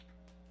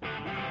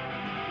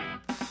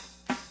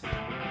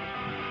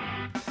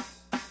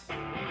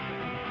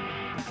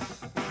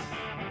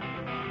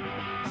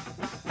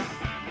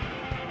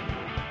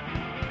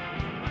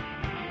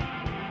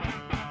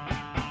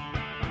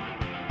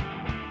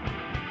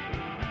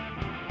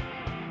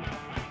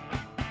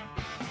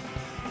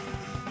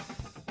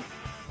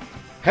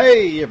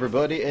Hey,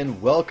 everybody,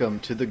 and welcome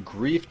to the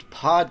Griefed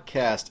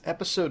Podcast,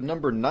 episode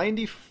number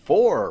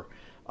 94.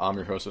 I'm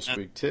your host this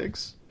week,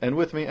 Tiggs, and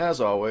with me,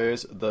 as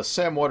always, the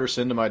Sam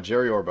Waterston to my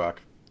Jerry Orbach,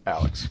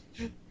 Alex.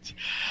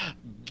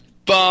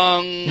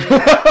 Bong! Wait,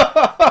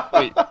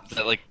 is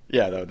that like...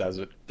 Yeah, that was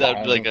it. That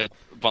would be like a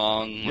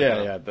bong.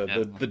 Yeah,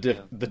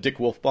 the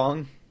Dick Wolf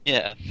bong.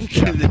 Yeah,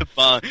 the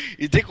bong.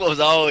 Your Dick Wolf's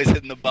always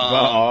hitting the bong.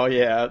 Oh,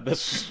 yeah,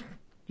 that's... Can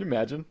you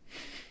imagine?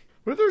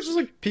 What if there's just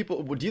like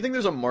people... Do you think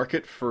there's a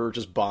market for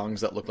just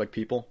bongs that look like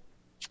people?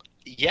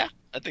 Yeah,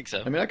 I think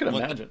so. I mean, I can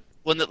imagine.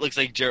 One that looks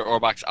like Jerry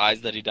Orbach's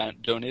eyes that he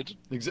donated.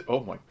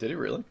 Oh my, did he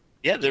really?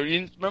 Yeah,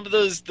 remember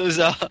those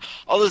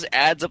all those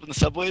ads up in the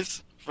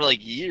subways for like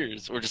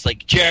years, were just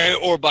like, Jerry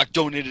Orbach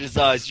donated his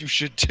eyes, you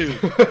should too.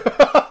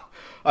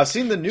 I've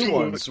seen the new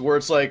ones where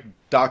it's like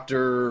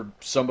Doctor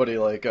somebody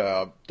like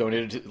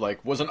donated,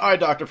 like was an eye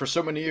doctor for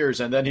so many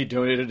years and then he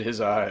donated his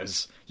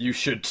eyes. You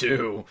should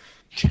too.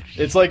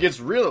 It's like, it's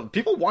real.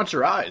 People want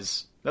your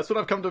eyes. That's what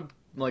I've come to,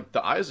 like,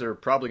 the eyes are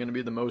probably going to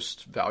be the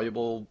most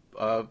valuable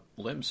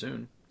limb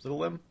soon. Is it a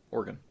limb?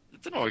 Organ.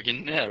 It's an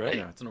organ, yeah, right?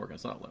 Yeah, it's an organ.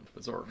 It's not a limb,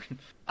 it's an organ.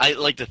 I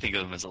like to think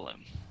of them as a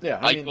limb. Yeah,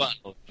 I mean, want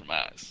to look for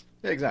my eyes.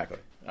 Yeah, exactly.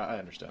 I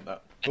understand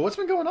that. But what's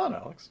been going on,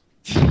 Alex?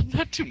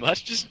 Not too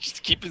much,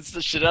 just keeping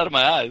the shit out of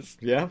my eyes.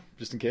 Yeah,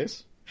 just in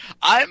case?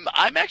 I'm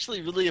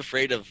actually really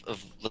afraid of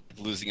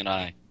losing an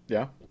eye.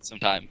 Yeah?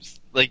 Sometimes.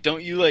 Like,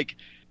 don't you, like...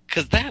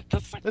 Because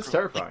that's like... That's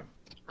terrifying.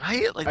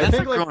 Right? Like, that's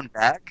not growing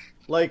back.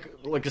 Like,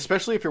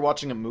 especially if you're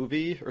watching a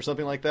movie or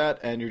something like that,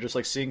 and you're just,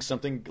 like, seeing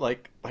something,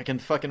 like in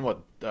fucking,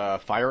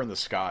 Fire in the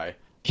Sky.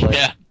 Like,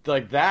 yeah.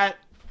 Like, that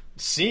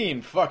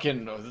scene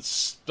fucking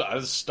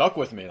stuck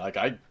with me. Like,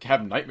 I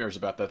have nightmares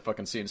about that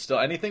fucking scene still.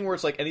 Anything where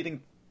it's, like,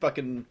 anything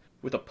fucking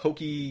with a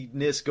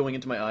pokiness going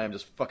into my eye, I'm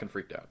just fucking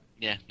freaked out.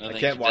 Yeah. No, I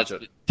can't watch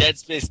it. Dead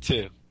Space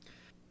 2.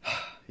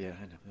 Yeah,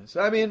 I know.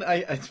 So, I mean,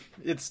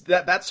 it's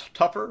that's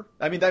tougher.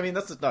 I mean,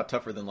 that's not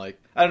tougher than,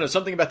 like, I don't know,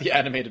 something about the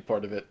animated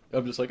part of it.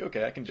 I'm just like,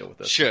 okay, I can deal with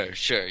this.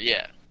 Sure,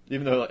 yeah.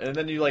 Even though, and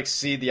then you, like,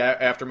 see the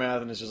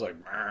aftermath, and it's just like,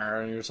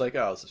 and you're just like,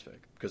 oh, this is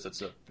fake because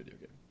it's a video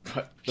game.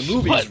 But the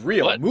movie's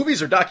real. What?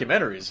 Movies are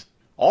documentaries.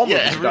 All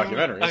movies are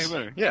documentaries.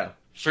 Documentary. Yeah.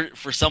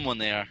 For someone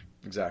they are.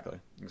 Exactly.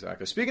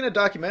 Speaking of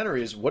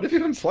documentaries, what have you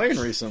been playing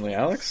recently,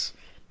 Alex?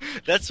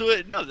 I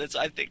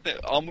think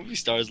that all movie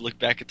stars look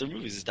back at their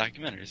movies as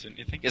documentaries, wouldn't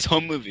you think? As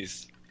home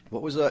movies.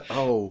 What was that?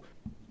 Oh,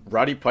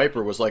 Roddy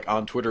Piper was, like,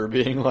 on Twitter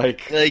being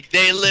like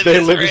they live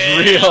as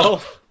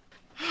real.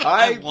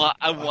 I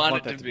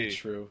want it to be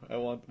true. I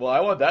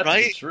want that to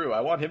be true. I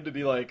want him to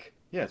be like,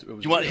 yeah, it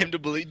was. Do you want him to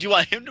believe? Do you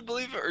want him to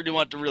believe it, or do you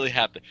want it to really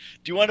happen?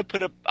 Do you want to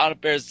put on a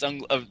pair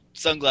of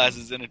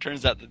sunglasses, and it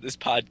turns out that this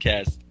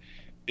podcast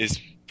is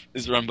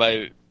run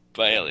by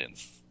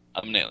aliens?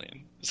 I'm an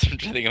alien. So I'm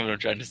trying to think of what I'm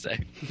trying to say.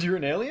 You're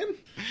an alien?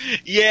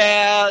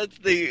 Yeah, it's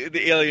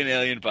the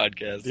Alien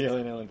podcast. The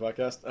Alien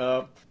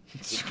podcast.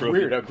 It's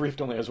weird how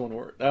Griefed only has one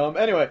word.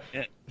 Anyway,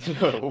 yeah.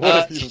 What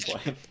have you been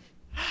playing?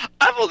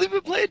 I've only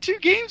been playing 2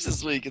 games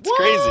this week. It's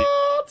crazy.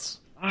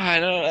 I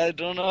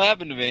don't know what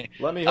happened to me.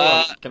 Hold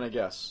on. Can I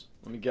guess?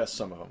 Let me guess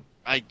some of them.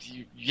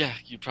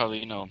 You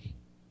probably know.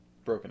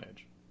 Broken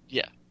Age.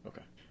 Yeah.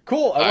 Okay.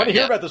 Cool. I want to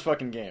hear about this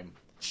fucking game.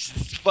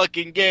 This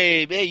fucking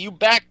game. Hey, you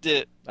backed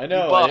it. I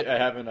know. I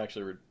haven't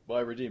actually. I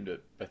redeemed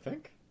it. I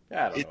think.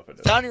 Yeah, I don't know if I did.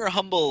 It's on your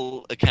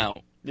Humble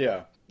account.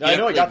 Yeah. I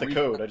know I got the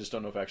code. I just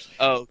don't know if I actually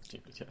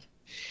redeemed it yet.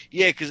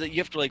 Yeah, because you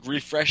have to, like,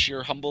 refresh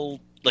your Humble.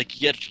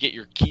 Like, you have to get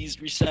your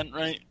keys resent,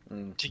 right?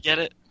 To get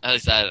it. At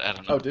least I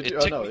don't know. Oh, did you?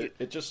 Oh no.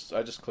 I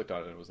just clicked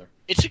on it and it was there.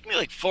 It took me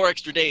like 4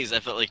 extra days. I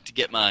felt like to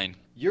get mine.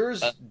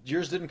 Yours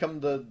didn't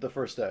come the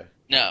first day.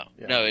 No,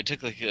 it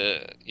took like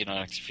an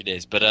extra few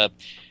days. But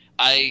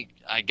I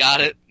got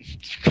it.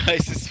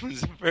 Crisis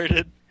was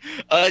averted.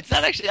 It's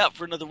not actually out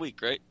for another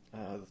week, right?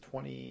 The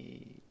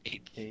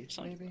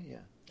 28th, maybe.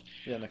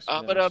 Yeah, next.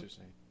 But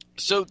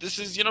so this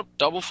is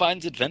Double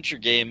Fine's adventure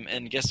game,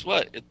 and guess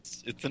what?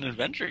 It's an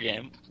adventure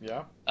game.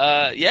 Yeah.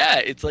 Yeah,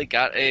 it's like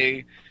got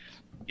a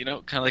kind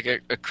of like a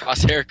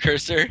crosshair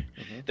cursor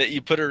that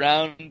you put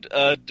around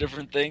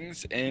different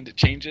things, and it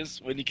changes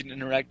when you can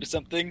interact with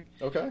something.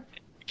 Okay.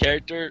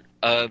 Character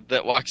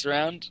that walks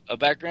around a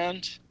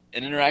background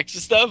and interacts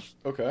with stuff.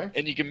 Okay.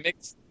 And you can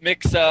mix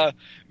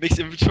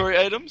inventory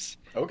items.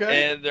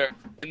 Okay.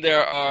 And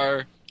there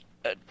are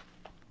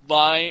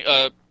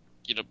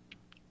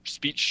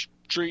speech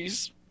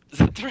trees. Is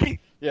that right?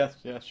 Yeah,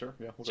 sure.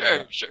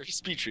 Yeah. Sure.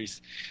 Speed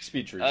trees.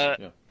 Speed trees.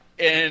 Yeah.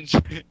 And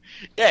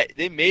yeah,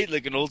 they made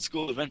like an old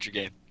school adventure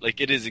game.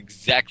 Like it is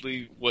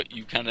exactly what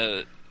you kind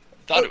of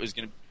thought it was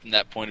going to be from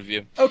that point of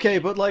view. Okay,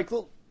 but like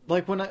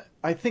when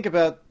I think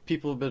about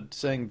people have been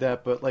saying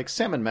that, but like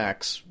Sam and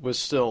Max was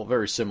still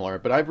very similar.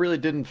 But I really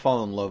didn't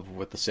fall in love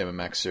with the Sam and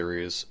Max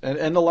series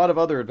and a lot of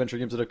other adventure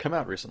games that have come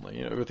out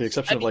recently. With the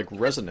exception of like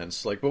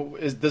Resonance. Like,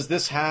 does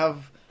this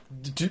have?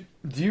 Do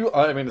you?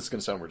 I mean, it's going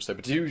to sound weird to say,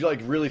 but do you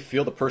like really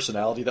feel the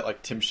personality that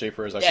like Tim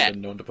Schafer has actually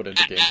been known to put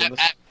into games in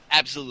this?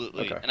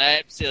 Absolutely. Okay. And I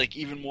have to say, like,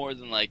 even more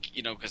than like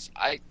because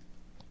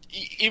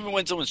even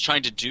when someone's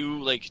trying to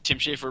do like Tim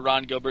Schafer,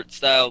 Ron Gilbert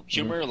style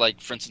humor,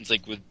 like for instance,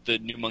 like with the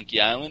new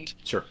Monkey Island,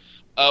 Sure.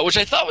 which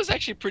I thought was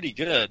actually pretty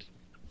good,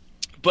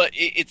 but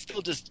it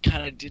still just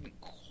kind of didn't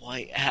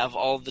quite have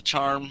all the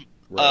charm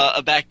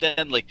back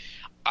then. Like,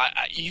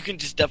 you can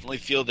just definitely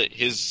feel that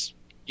his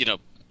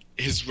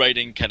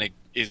writing kind of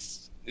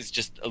is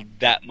just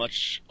that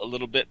much a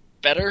little bit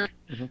better,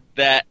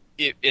 that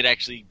it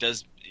actually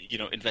does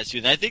invest you.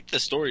 And I think the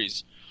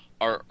stories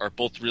are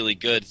both really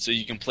good. So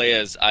you can play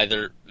as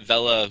either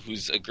Vela,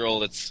 who's a girl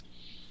that's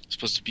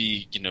supposed to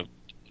be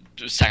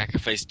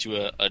sacrificed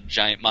to a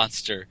giant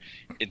monster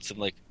in some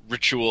like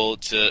ritual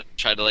to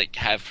try to like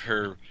have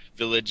her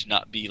village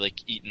not be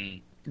like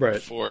eaten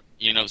for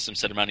some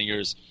set amount of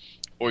years,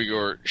 or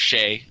your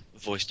Shay,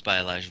 voiced by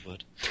Elijah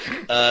Wood,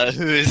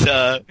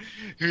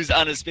 who's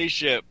on a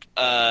spaceship,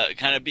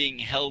 kind of being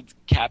held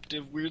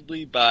captive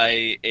weirdly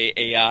by a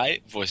AI,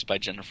 voiced by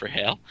Jennifer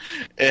Hale.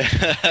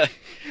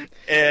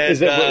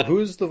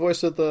 Who's the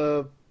voice of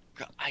the?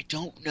 I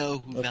don't know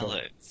who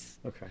Vela is.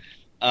 Okay.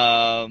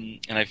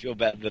 And I feel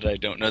bad that I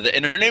don't know that.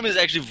 And her name is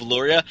actually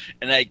Valoria,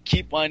 and I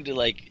keep wanting to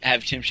like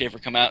have Tim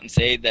Schafer come out and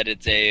say that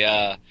it's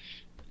a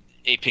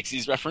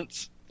Pixies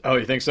reference. Oh,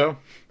 you think so?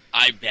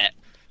 I bet.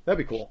 That'd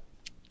be cool.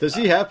 Does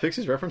he have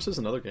Pixies references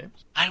in other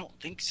games? I don't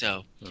think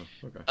so. Oh,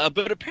 okay.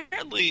 But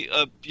apparently,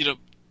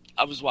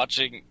 I was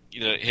watching,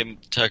 him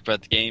talk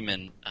about the game,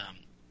 and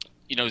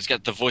he's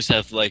got the voice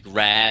of like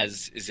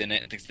Raz is in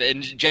it, and things like that,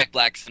 and Jack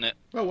Black's in it.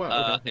 Oh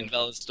wow! Okay, in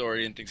Vela's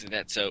story and things like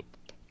that. So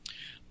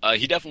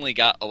he definitely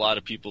got a lot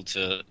of people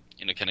to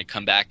kind of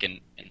come back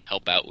and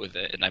help out with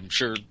it, and I'm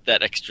sure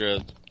that extra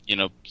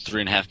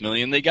 $3.5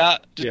 million they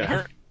got didn't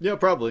hurt. Yeah,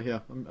 probably. Yeah,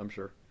 I'm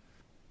sure.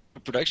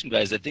 Production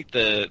guys, I think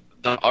the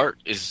art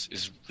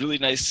is really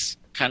nice,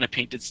 kind of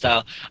painted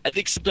style. I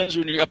think sometimes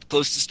when you're up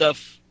close to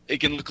stuff,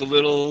 it can look a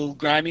little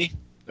grimy.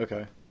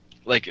 Okay.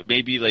 Like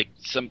maybe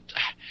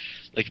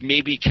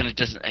maybe kind of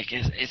doesn't. I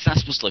guess it's not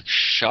supposed to look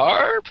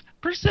sharp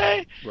per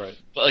se. Right.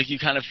 But like you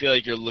kind of feel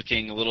like you're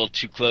looking a little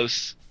too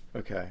close.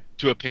 Okay.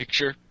 To a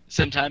picture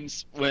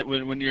sometimes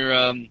when you're.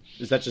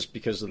 Is that just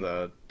because of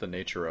the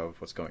nature of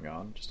what's going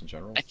on, just in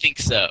general? I think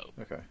so.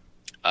 Okay.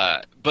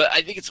 But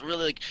I think it's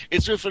really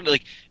funny.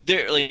 Like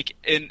there, like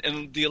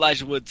in the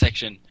Elijah Wood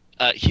section,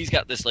 he's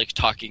got this like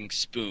talking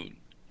spoon,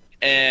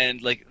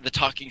 and like the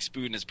talking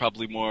spoon is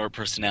probably more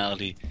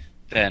personality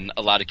than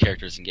a lot of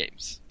characters in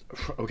games.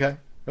 Okay,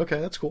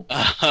 that's cool.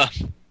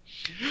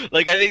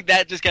 Like I think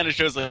that just kind of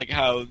shows like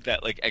how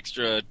that like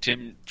extra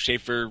Tim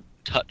Schafer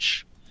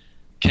touch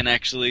can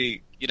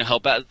actually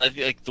help out. I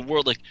feel like the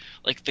world,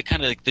 like the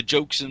kind of like the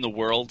jokes in the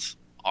world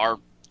are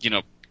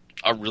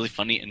are really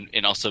funny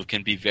and also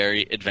can be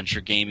very adventure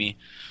gamey.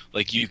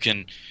 Like you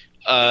can,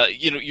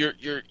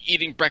 you're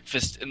eating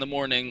breakfast in the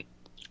morning,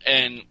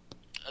 and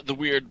the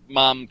weird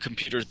mom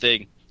computer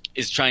thing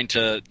is trying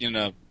to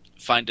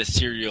find a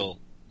cereal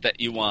that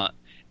you want,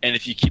 and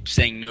if you keep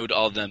saying no to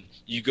all of them,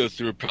 you go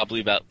through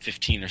probably about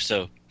 15 or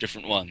so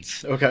different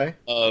ones. Okay.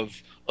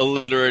 Of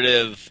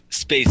alliterative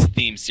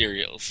space-themed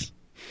cereals.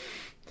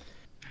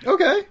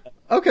 Okay.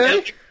 And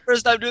the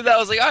first time doing that, I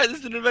was like, all right, this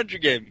is an adventure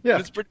game. Yeah.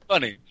 It's pretty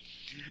funny.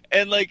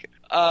 And, like,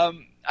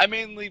 I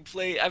mainly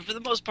play, for the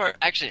most part,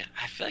 actually,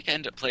 I feel like I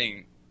ended up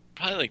playing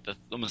probably, like,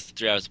 almost the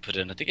 3 hours I put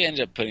in. I think I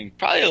ended up putting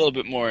probably a little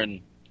bit more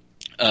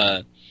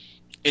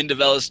into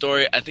Vela's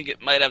story. I think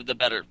it might have the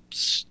better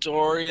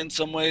story in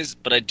some ways,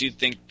 but I do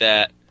think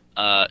that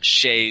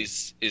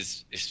Shay's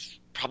is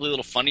probably a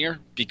little funnier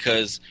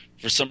because,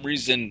 for some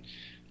reason,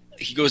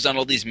 he goes on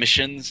all these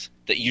missions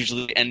that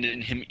usually end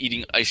in him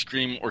eating ice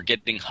cream or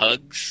getting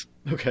hugs.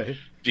 Okay.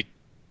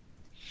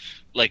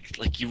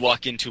 Like you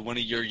walk into one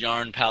of your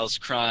yarn pals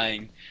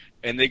crying,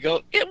 and they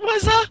go, "It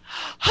was a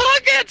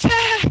hug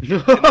attack!"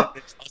 And then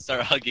they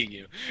start hugging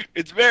you.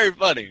 It's very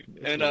funny,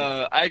 and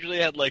I actually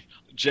had like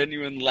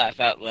genuine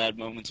laugh out loud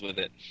moments with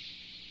it.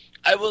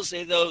 I will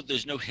say though,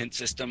 there's no hint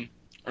system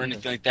or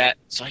anything like that,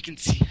 so I can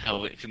see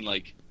how it can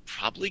like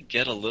probably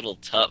get a little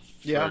tough.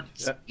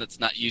 That's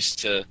not used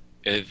to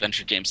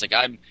adventure games. Like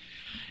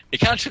it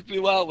kind of took me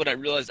a while when I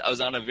realized I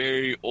was on a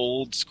very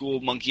old school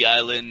Monkey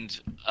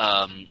Island.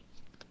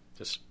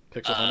 Just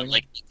pixel hunting,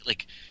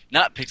 like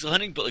not pixel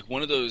hunting, but like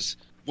one of those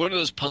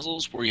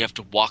puzzles where you have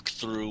to walk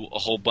through a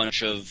whole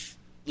bunch of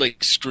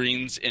like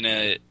screens in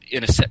a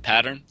set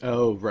pattern.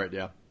 Oh, right,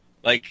 yeah.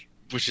 Like,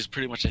 which is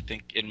pretty much, I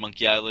think, in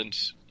Monkey Island,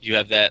 you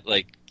have that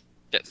like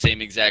that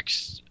same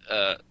exact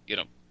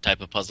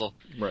type of puzzle.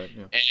 Right.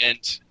 Yeah.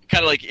 And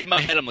kind of like in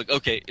my head, I'm like,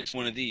 okay, it's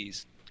one of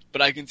these,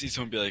 but I can see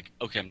someone be like,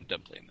 okay, I'm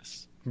done playing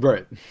this.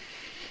 Right.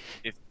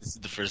 If this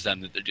is the first time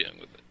that they're dealing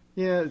with it.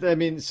 Yeah, I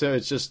mean, so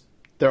it's just.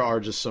 There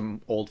are just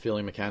some old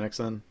feeling mechanics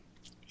then?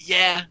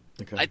 Yeah.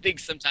 Okay. I think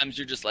sometimes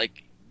you're just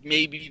like,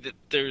 maybe that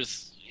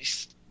there's,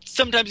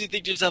 sometimes you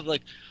think to yourself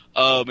like,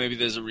 oh, maybe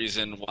there's a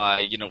reason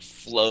why,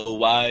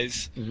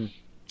 flow-wise,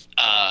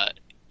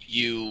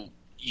 you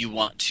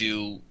want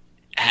to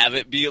have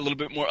it be a little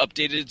bit more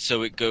updated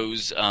so it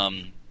goes,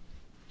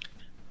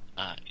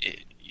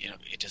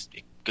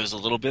 it goes a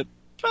little bit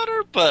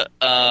better, but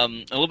a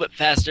little bit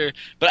faster.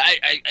 But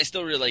I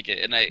still really like it,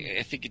 and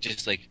I think it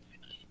just like,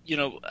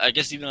 I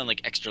guess even on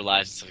like Extra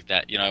Lives and stuff like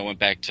that, I went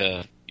back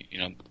to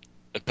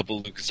a couple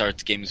of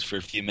LucasArts games for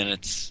a few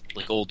minutes,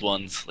 like old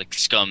ones, like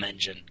Scum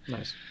Engine.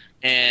 Nice.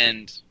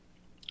 And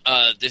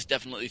this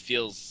definitely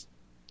feels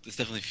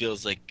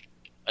like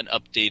an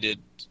updated,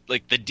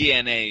 like the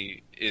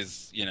DNA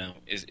is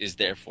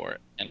there for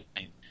it, and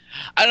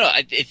I don't know.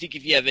 I think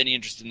if you have any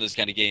interest in those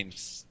kind of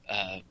games,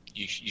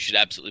 you should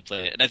absolutely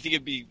play it. And I think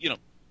it'd be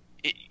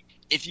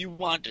if you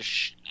want to,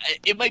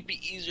 it might be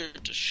easier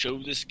to show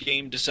this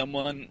game to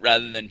someone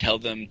rather than tell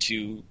them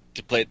to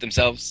play it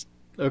themselves.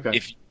 Okay.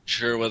 If you're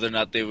sure whether or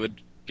not they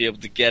would be able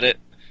to get it,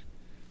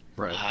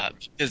 right?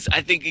 Because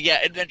I think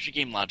adventure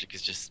game logic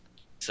is just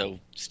so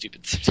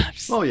stupid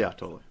sometimes. Oh yeah,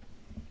 totally.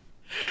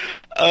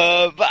 But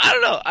I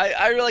don't know.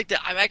 I really liked it.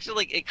 I'm actually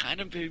like, it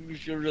kind of made me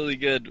feel really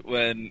good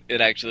when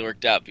it actually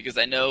worked out, because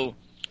I know,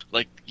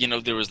 like,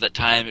 there was that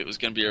time it was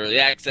going to be early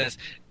access,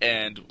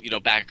 and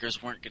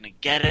backers weren't going to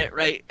get it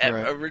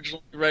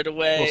originally right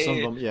away. Well, some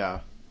of them, yeah.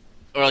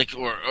 Or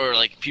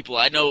like people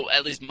I know,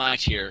 at least my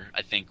tier,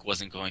 I think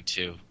wasn't going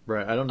to.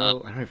 Right. I don't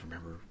know. I don't even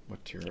remember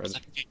what tier. I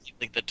think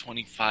like the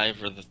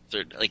 25 or the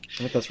 30. Like, I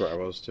think that's where I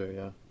was too.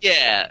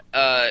 Yeah.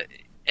 Yeah.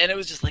 And it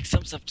was just like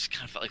some stuff just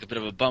kind of felt like a bit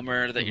of a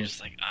bummer that you're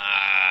just like,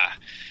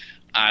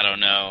 I don't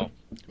know.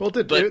 Well,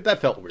 that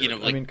felt weird.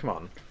 Like, I mean, come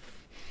on.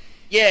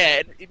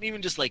 Yeah, and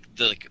even just like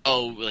the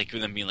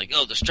them being like,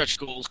 the stretch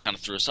goals kind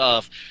of threw us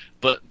off,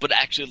 but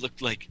actually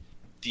looked like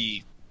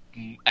the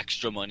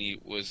extra money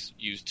was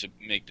used to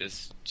make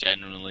this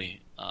genuinely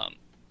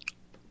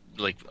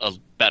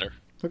better.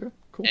 Okay,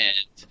 cool.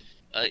 And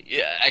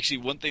actually,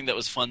 one thing that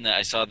was fun that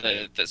I saw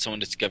that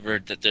someone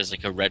discovered, that there's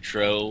like a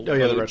retro. Oh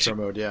yeah, the retro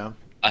mode. Yeah.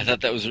 I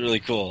thought that was really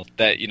cool.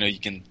 That you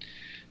can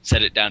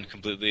set it down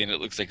completely, and it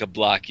looks like a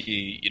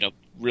blocky,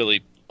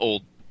 really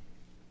old,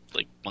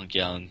 like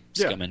Monkey Island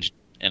Scum Engine.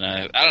 And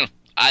I don't know.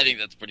 I think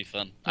that's pretty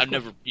fun. I've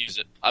never used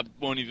it. I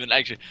won't even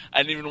actually.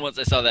 I didn't even once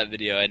I saw that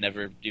video, I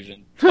never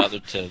even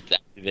bothered to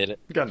activate it.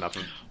 Got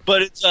nothing.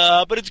 But it's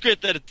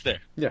great that it's there.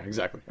 Yeah,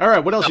 exactly. All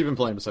right, what else have you been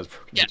playing besides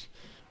Broken Age?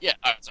 Yeah.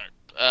 All right,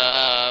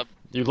 sorry.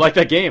 You like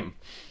that game?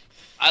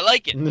 I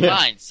like it. Yeah.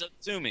 Fine.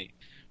 Satsumi.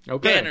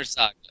 Okay. Banner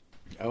Saga.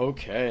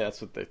 Okay,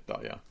 that's what they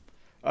thought.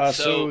 Yeah.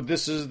 So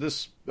this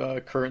is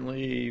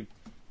currently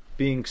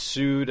being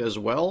sued as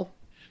well.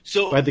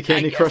 So by the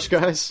Candy Crush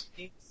guys.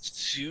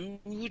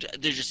 Sued?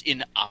 They're just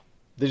in.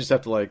 They just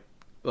have to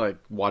like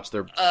watch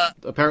their.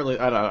 Apparently,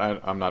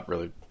 I'm not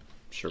really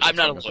sure. I'm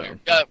not a lawyer.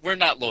 We're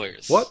not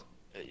lawyers. What?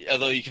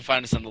 Although you can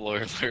find us on the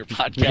Lawyer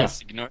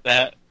podcast. Ignore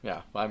that.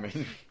 Yeah, I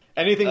mean,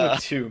 anything with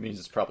two means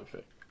it's probably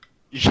fake.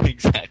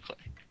 Exactly.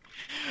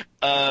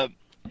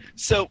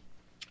 So,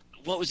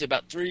 what was it,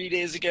 about 3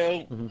 days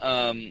ago?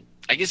 Mm-hmm.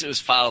 I guess it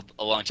was filed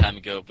a long time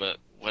ago, but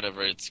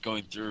whatever. It's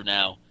going through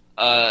now.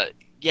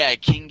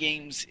 King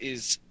Games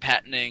is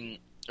patenting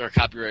or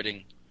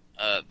copywriting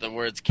the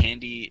words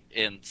candy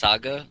and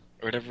saga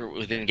or whatever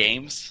within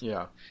games.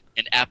 Yeah.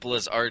 And Apple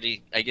has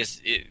already, I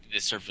guess it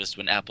surfaced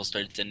when Apple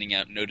started sending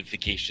out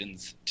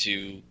notifications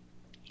to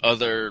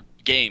other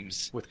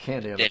games. With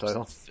candy in the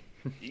title.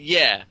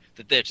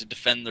 That they have to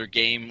defend their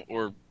game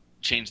or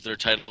change their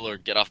title or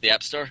get off the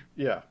App Store.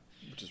 Yeah,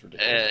 which is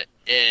ridiculous.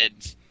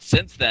 And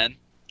since then,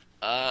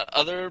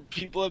 other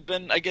people have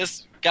been, I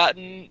guess,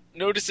 gotten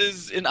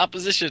notices in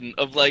opposition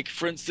of, like,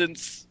 for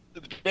instance,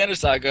 the Banner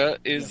Saga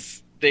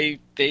is they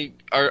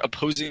are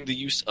opposing the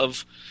use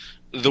of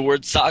the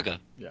word saga.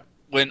 Yeah.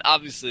 When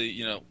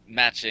obviously,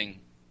 matching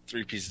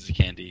 3 pieces of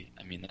candy,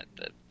 I mean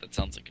that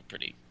sounds like a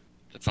pretty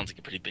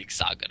big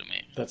saga to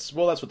me. That's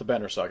what the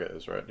Banner Saga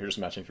is, right? You're just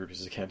matching 3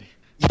 pieces of candy.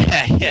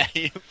 Yeah,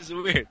 it was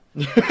weird.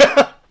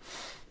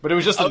 But it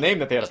was just the name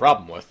that they had a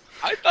problem with.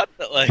 I thought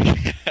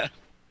that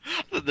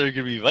there were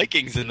gonna be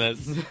Vikings in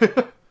this,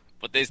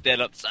 but they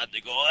stand up side. They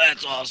go, "Oh,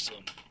 that's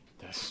awesome."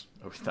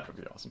 That would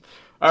be awesome.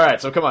 All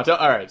right, so come on.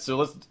 All right, so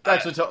let's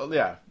actually tell.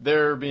 Yeah,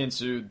 they're being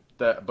sued.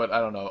 But I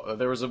don't know.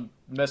 There was a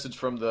message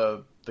from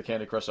the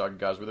Candy Crush Saga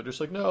guys where they're just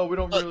like, no, we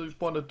don't really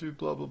want to do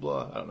blah blah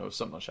blah. I don't know,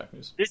 something on Shack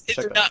News.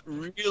 They're not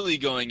really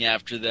going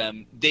after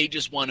them. They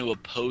just want to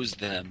oppose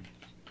them,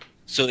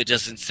 so it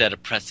doesn't set a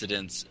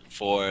precedence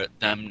for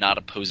them not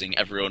opposing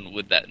everyone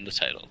with that in the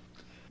title.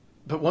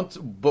 But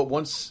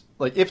once,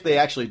 like, if they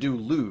actually do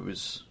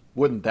lose,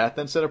 wouldn't that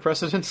then set a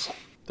precedence?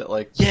 That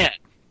yeah.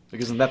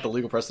 Like, isn't that the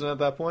legal precedent at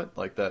that point?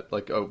 Like that,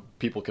 like,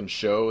 people can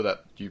show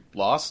that you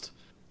lost.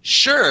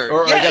 Sure.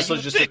 Or I guess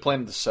let's just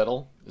plan to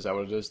settle. Is that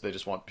what it is? They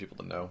just want people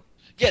to know.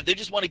 Yeah, they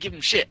just want to give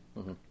them shit.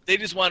 Mm-hmm. They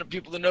just want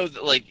people to know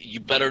that, like, you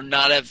better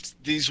not have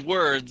these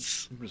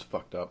words. It was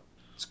fucked up.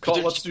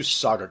 Let's do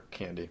Saga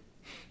Candy.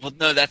 Well,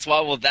 no, that's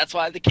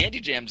why the Candy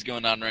Jam's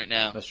going on right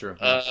now. That's true.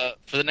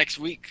 For the next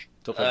week.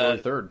 Till February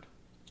 3rd.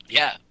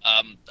 Yeah.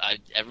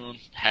 Everyone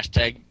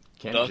hashtag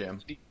Candy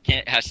Jam.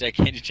 Hashtag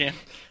Candy Jam.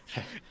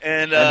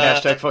 And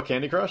hashtag fuck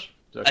Candy Crush?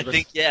 I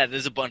think,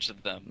 there's a bunch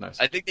of them. Nice.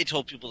 I think they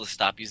told people to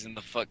stop using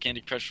the fuck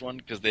Candy Crush one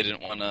because they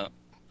didn't want to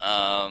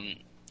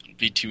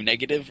be too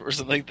negative or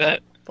something like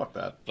that. Fuck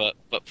that. But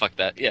fuck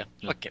that. Yeah.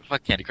 Yeah.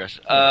 Fuck Candy Crush.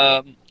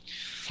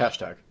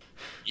 Hashtag.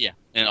 Yeah,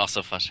 and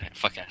also fuck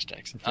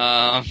hashtags.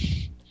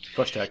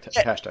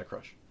 Hashtag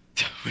crush.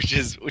 Which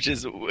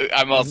is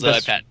I'm also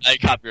I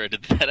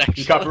copyrighted that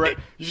actually.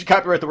 You should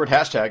copyright the word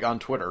hashtag on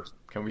Twitter.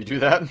 Can we do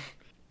that?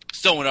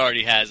 Someone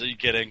already has. Are you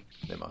kidding?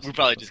 They must. We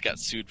probably just got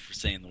sued for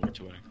saying the word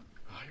Twitter.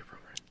 Oh, you're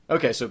probably right.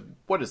 Okay, so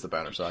what is the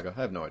Banner Saga?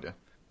 I have no idea.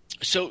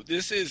 So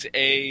this is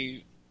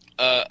a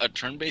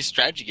turn-based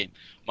strategy game,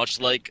 much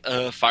like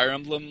Fire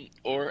Emblem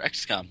or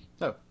XCOM.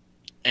 Oh.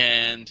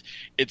 And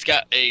it's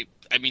got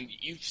I mean,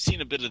 you've seen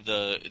a bit of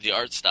the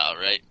art style,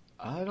 right?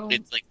 I don't.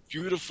 It's like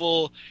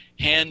beautiful,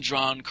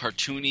 hand-drawn,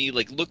 cartoony.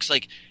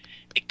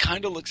 It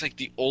kind of looks like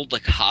the old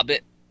like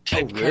Hobbit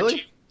type. Oh, really?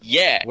 Cartoon.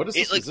 Yeah. What is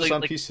this? Is this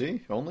on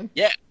PC only?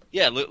 Yeah.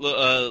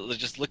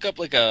 Just look up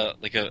like a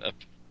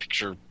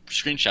picture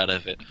screenshot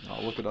of it.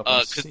 I'll look it up.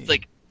 Because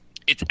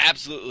it's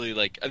absolutely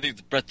I think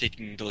it's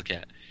breathtaking to look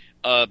at.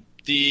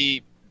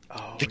 They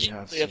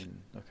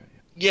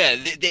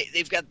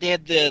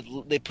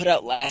put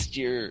out last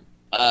year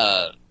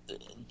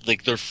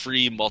their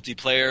free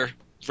multiplayer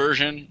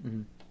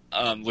version,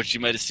 which you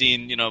might have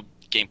seen,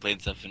 gameplay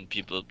and stuff and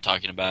people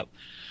talking about.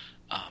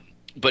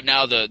 But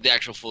now the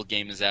actual full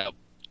game is out,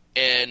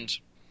 and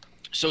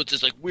so it's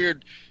this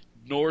weird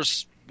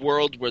Norse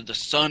world where the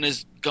sun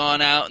has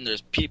gone out and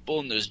there's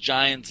people and there's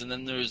giants and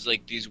then there's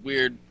these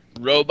weird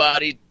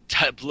robot-y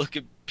type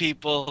looking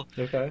people.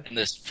 Okay. And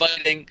there's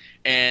fighting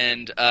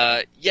and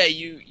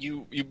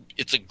you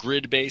it's a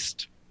grid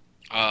based.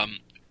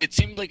 It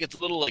seemed like it's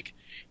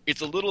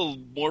a little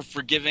more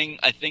forgiving,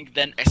 I think,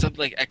 than something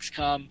like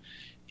XCOM.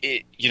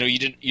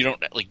 You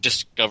don't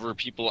discover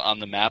people on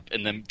the map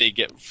and then they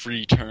get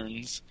free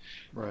turns,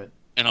 right,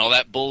 and all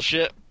that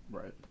bullshit.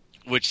 Right.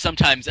 Which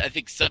sometimes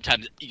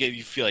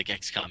you feel like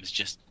XCOM is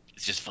just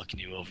fucking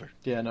you over.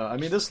 Yeah, no, I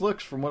mean this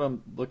looks, from what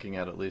I'm looking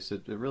at least,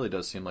 it really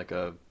does seem like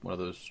one of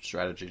those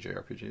strategy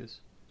JRPGs.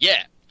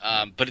 Yeah,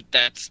 but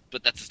that's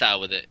the style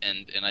with it,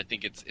 and I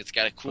think it's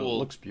got a cool. Oh, it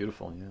looks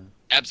beautiful, yeah.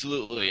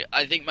 Absolutely,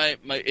 I think the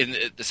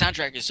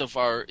soundtrack is so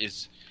far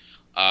is,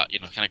 kind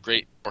of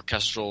great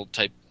orchestral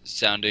type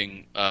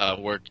sounding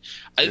work.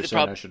 So you're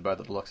saying I should buy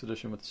the deluxe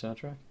edition with the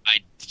soundtrack?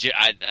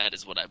 That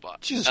is what I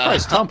bought. Jesus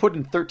Christ, Tom put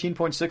in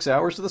 13.6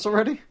 hours to this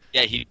already?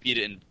 Yeah, he beat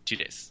it in 2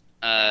 days.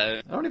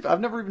 I've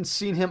never even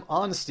seen him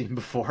on Steam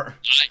before.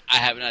 I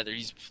haven't either.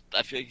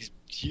 I feel like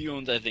he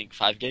owns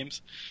 5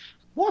 games.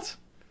 What?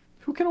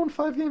 Who can own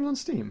 5 games on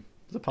Steam?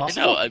 Is it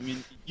possible? No, I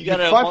mean you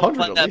gotta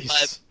 500 at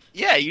least.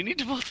 Yeah, you need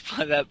to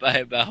multiply that by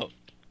about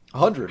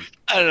 100.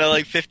 I don't know,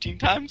 15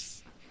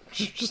 times.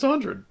 Just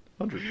 100.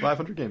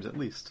 500 games at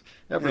least.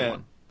 Everyone. Yeah.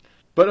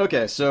 But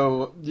okay,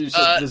 so you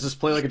said, does this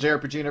play like a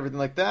JRPG and everything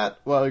like that?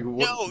 Well,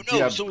 no.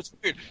 So it's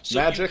weird. So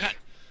magic.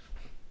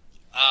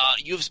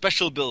 You have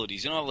special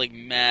abilities. You don't have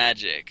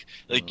magic.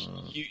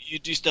 You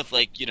do stuff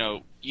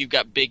you've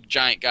got big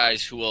giant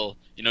guys who will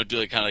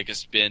do kind of a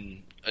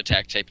spin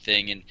attack type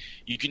thing, and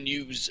you can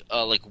use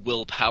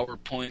willpower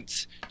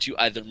points to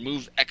either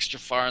move extra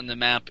far on the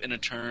map in a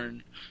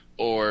turn,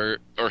 or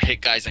hit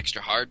guys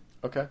extra hard.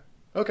 Okay.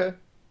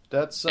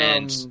 That's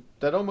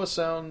that almost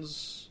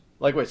sounds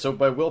like, wait, so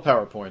by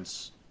willpower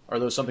points, are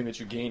those something that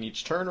you gain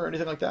each turn or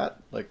anything like that?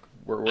 I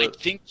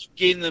think you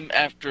gain them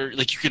after,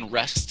 you can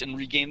rest and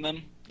regain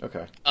them.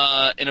 Okay.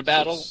 In a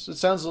battle. So it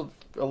sounds a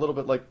little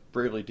bit like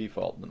Bravely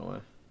Default in a way.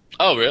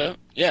 Oh, really?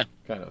 Yeah.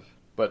 Kind of.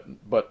 But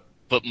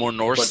more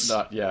Norse.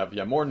 But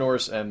not, more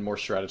Norse and more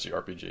strategy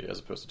RPG as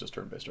opposed to just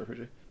turn-based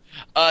RPG.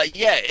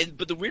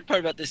 But the weird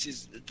part about this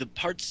is the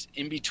parts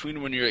in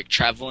between when you're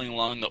traveling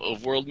along the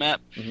overworld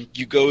map,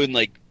 you go in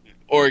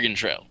Oregon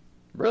Trail.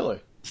 Really?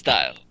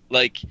 Style.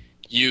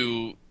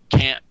 You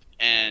camp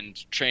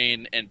and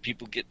train and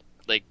people get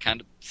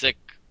kind of sick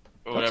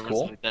or whatever. That's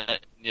cool. Like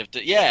that. You have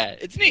to. Yeah,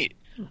 it's neat.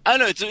 I don't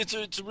know.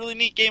 It's a really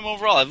neat game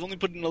overall. I've only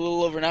put in a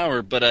little over an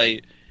hour, but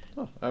I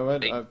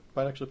might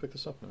actually pick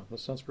this up now. That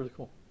sounds pretty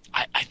cool.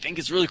 I think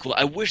it's really cool.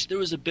 I wish there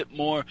was a bit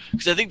more,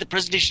 because I think the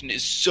presentation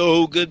is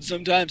so good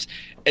sometimes,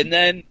 and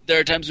then there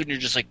are times when you're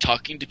just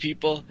talking to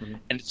people,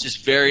 and it's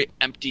just very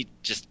empty,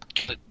 just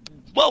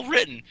well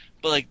written,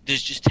 but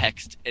there's just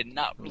text and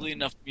not really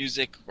enough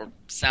music or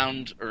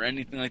sound or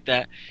anything like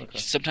that. Okay.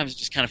 Sometimes it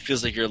just kind of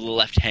feels like you're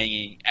left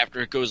hanging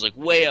after it goes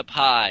way up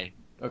high.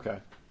 Okay.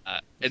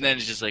 And then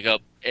it's just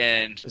up.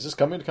 And is this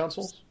coming to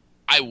consoles?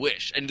 I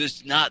wish, and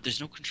there's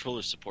no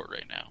controller support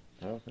right now.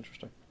 Oh,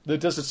 interesting.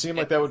 Does it seem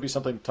like that would be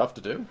something tough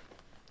to do,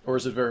 or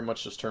is it very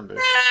much just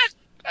turn-based?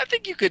 I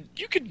think you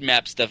could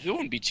map stuff. It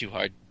wouldn't be too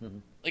hard.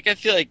 I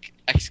feel like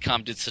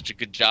XCOM did such a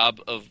good job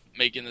of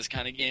making this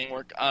kind of game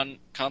work on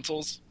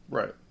consoles,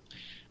 right?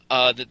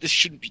 That this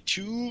shouldn't be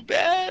too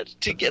bad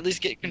to at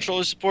least get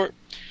controller support.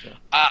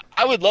 Yeah.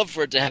 I would love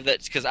for it to have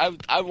that, because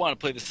I want to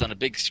play this on a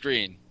big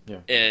screen,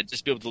 and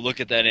just be able to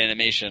look at that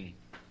animation.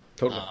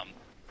 Totally.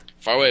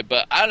 Far away,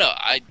 but I don't know.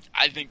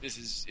 I think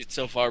it's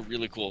so far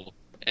really cool,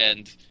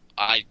 and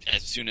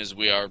as soon as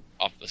we are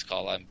off this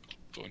call, I'm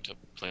going to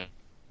play.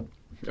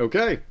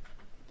 Okay.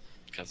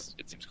 Because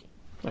it seems cool.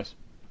 Nice.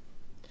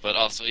 But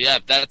also, yeah,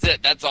 that's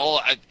it. That's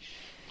all.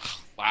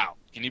 Wow,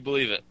 can you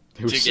believe it?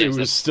 It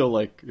was still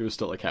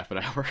like half an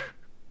hour.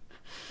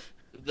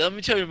 Let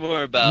me tell you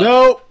more about.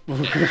 No.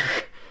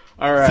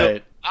 All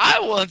right.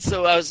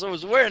 So I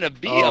was wearing a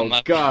bee on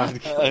my. God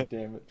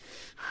damn it.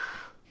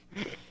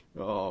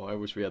 Oh, I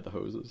wish we had the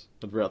hoses.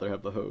 I'd rather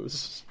have the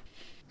hose.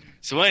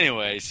 So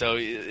anyway,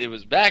 it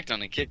was backed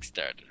on a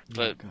Kickstarter,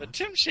 but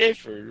Tim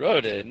Schafer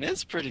wrote it, and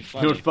it's pretty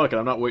funny. You know what, fuck it,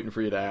 I'm not waiting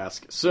for you to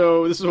ask.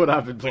 So this is what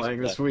I've been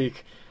playing this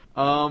week.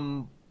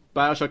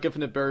 BioShock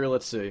Infinite Burial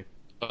at Sea.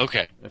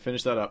 Okay. I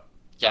finished that up.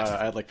 Yes.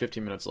 I had like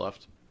 15 minutes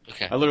left.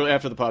 Okay. I literally,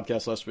 after the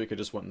podcast last week, I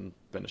just went and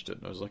finished it,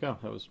 and I was like, oh,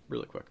 that was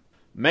really quick.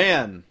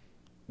 Man,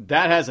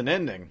 that has an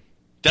ending.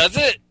 Does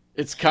it?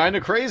 It's kind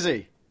of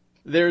crazy.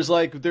 There's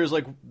like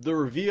the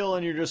reveal,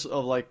 and you're just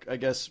like, I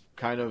guess,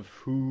 kind of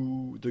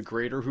who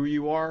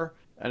you are,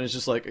 and it's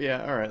just like,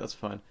 yeah, all right, that's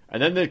fine.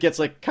 And then it gets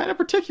like kind of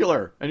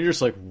particular, and you're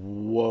just like,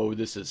 whoa,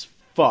 this is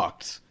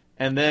fucked.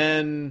 And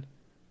then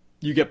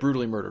you get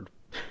brutally murdered.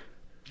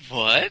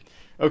 What?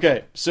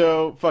 Okay,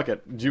 so fuck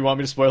it. Do you want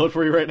me to spoil it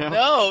for you right now?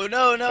 No,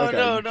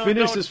 Okay, no.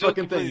 finish this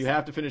fucking thing. You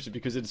have to finish it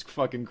because it's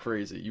fucking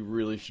crazy. You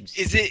really should.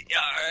 Is it?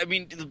 I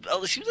mean,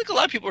 it seems like a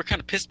lot of people are kind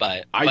of pissed by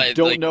it. I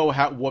don't know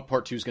what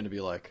part 2 is going to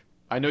be like.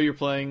 I know you're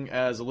playing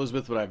as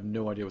Elizabeth, but I have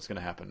no idea what's going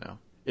to happen now.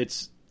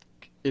 It's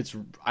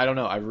I don't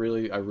know.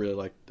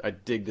 I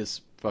dig this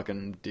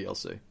fucking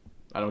DLC.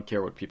 I don't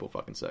care what people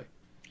fucking say.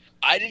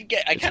 I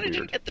kind of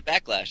didn't get the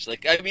backlash.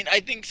 Like, I mean, I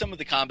think some of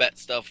the combat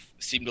stuff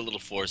seemed a little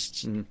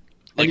forced. Mm-hmm.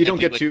 Like, and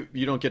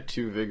you don't get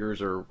two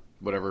vigors or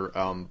whatever.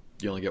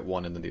 You only get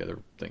one, and then the other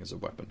thing is a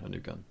weapon, a new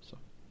gun. So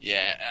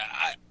yeah,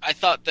 I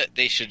thought that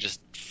they should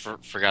just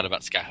forgot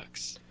about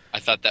skyhooks. I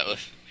thought that was.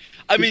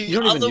 I mean, you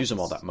don't even use them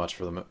all that much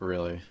for them,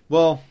 really.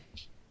 Well,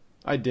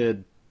 I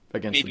did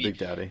against the Big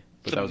Daddy,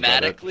 but that was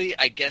about it. Thematically,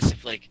 I guess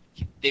if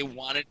they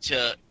wanted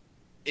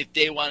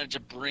to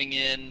bring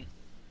in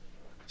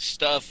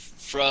stuff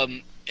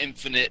from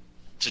Infinite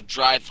to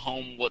drive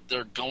home what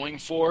they're going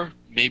for,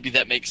 maybe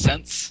that makes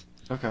sense.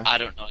 Okay. I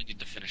don't know. I need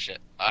to finish it.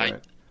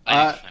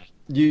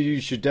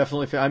 You should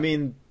definitely. I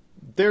mean,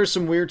 there's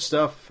some weird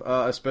stuff,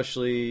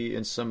 especially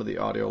in some of the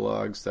audio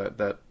logs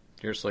that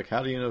you're just like,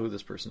 how do you know who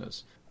this person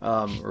is?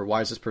 Or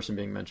why is this person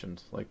being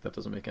mentioned? Like, that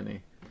doesn't make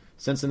any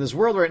sense in this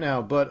world right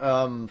now. But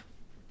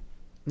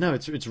no,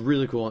 it's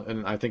really cool,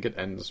 and I think it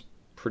ends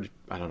pretty.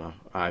 I don't know.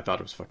 I thought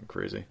it was fucking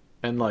crazy,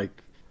 and like,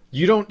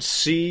 you don't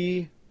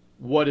see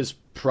what is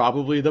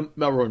probably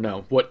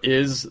what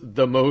is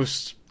the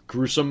most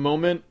gruesome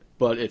moment,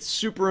 but it's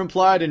super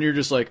implied, and you're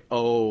just like,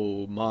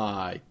 oh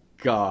my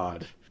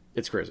god,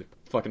 it's crazy.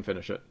 Fucking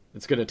finish it.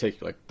 It's gonna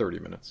take you like 30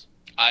 minutes.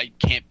 I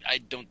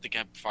don't think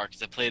I'm far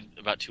because I played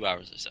about 2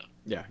 hours or so.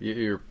 Yeah,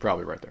 you're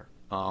probably right there.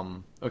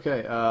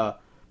 Okay,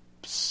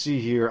 see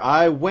here.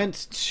 I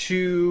went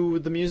to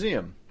the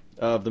museum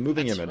of the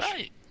moving image.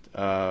 Right.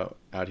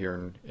 Out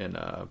here in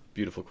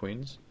beautiful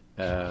Queens.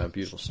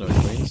 Beautiful snowy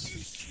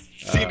Queens.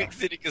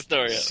 Scenic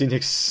Astoria.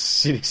 Scenic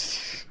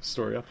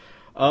Astoria.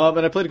 And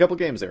I played a couple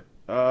games there.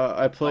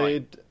 I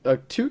played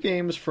 2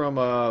 games from,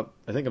 I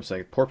think I'm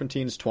saying,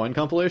 Porpentine's Twine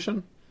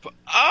compilation.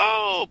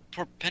 Oh,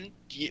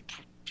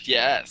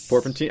 yes.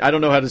 Porpentine. I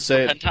don't know how to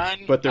say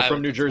Porpentine? it, but they're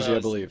from New Jersey, I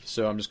believe.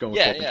 So I'm just going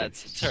with Porpentine. Yeah,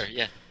 it's her.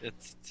 Yeah,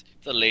 it's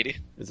a lady.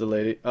 It's a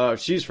lady.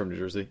 She's from New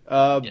Jersey.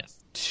 Yes.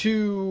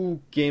 2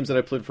 games that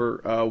I played for.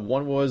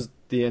 One was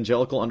The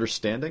Angelical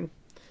Understanding,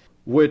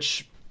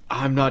 which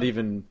I'm not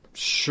even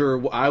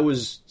sure. I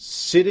was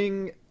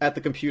sitting at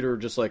the computer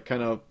just like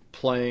kind of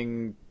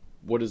playing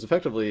what is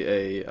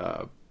effectively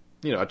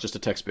just a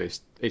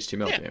text-based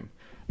HTML game.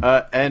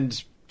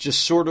 And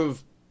just sort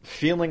of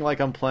feeling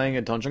like I'm playing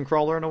a dungeon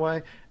crawler in a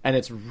way, and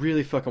it's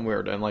really fucking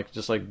weird, and like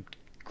just like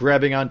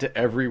grabbing onto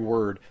every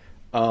word.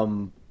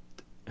 I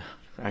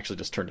actually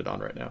just turned it on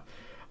right now.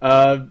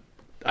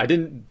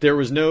 There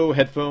was no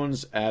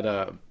headphones at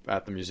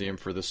the museum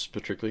for this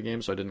particular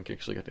game, so I didn't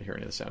actually get to hear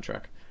any of the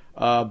soundtrack.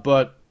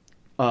 But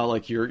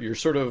like you're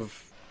sort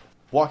of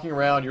walking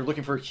around, you're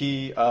looking for a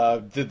key.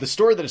 The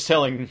story that it's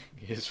telling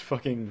is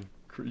fucking.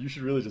 You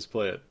should really just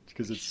play it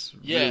because it's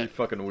really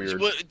fucking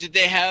weird. Did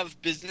they have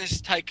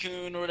Business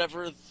Tycoon or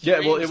whatever? Yeah,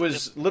 well, it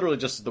was literally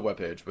just the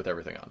webpage with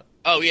everything on it.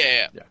 Oh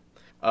yeah.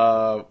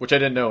 Which I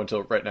didn't know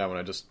until right now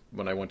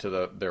when I went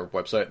to their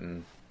website,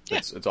 and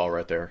it's all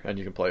right there, and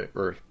you can play,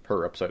 or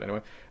her website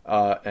anyway,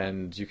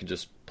 and you can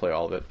just play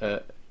all of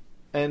it.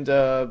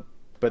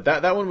 But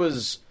that one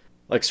was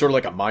like sort of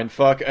like a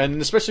mindfuck, and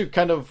especially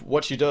kind of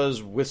what she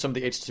does with some of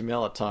the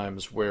HTML at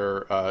times,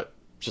 where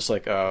just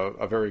like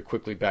a very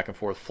quickly back and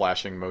forth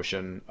flashing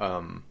motion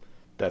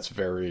that's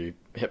very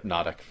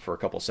hypnotic for a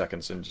couple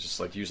seconds, and just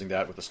like using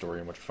that with the story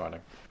and what you're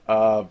finding.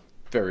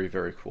 Very,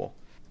 very cool.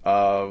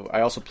 I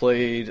also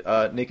played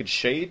Naked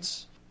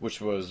Shades, which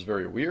was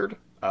very weird,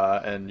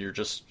 and you're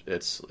just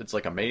it's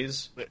like a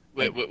maze.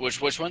 Wait,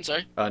 which one?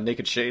 Sorry.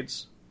 Naked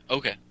Shades.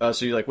 Okay.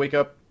 So you like wake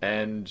up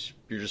and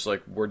you're just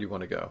like, where do you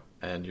want to go?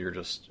 And you're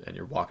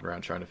walking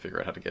around trying to figure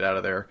out how to get out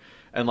of there.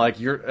 And like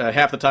you're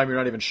half the time you're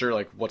not even sure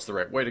like what's the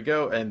right way to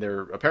go. And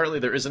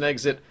there is an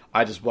exit.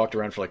 I just walked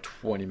around for like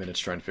 20 minutes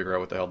trying to figure out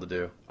what the hell to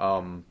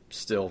do.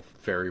 Still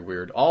very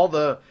weird. All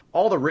the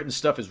written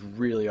stuff is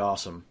really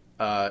awesome.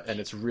 And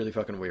it's really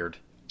fucking weird.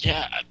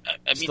 Yeah,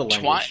 I mean,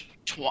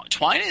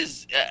 Twine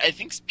is. I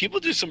think people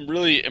do some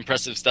really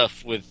impressive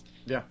stuff with.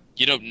 Yeah.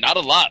 Not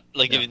a lot.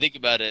 Like if you think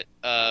about it,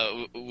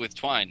 with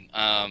Twine,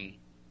 I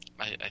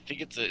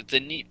think it's a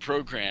neat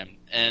program,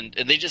 and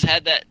they just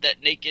had that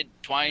Naked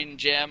Twine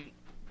Jam.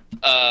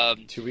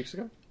 2 weeks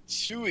ago.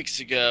 2 weeks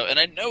ago, and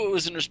I know it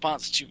was in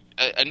response to.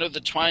 I know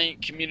the Twine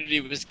community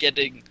was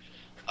getting,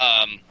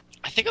 I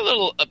think, a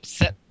little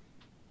upset.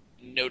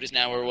 Notice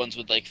now where ones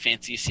with like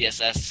fancy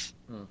CSS.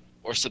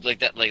 Or something like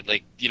that, like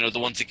the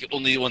ones that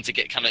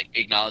get kind of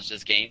acknowledged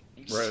as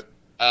games, right?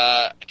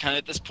 Kind of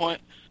at this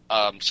point,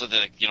 so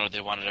that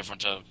they wanted everyone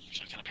to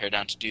kind of pare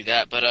down to do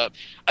that. But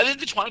I think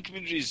the Twine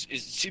community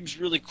seems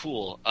really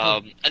cool.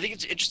 I think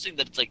it's interesting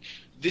that it's like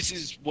this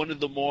is one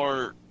of the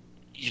more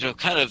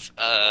kind of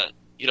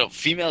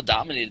female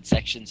dominated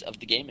sections of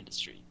the game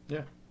industry.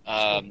 Yeah,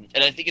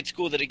 and I think it's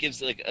cool that it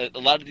gives like a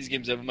lot of these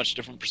games have a much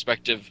different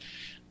perspective,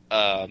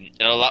 and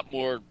a lot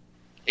more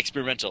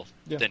experimental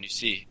than you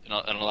see in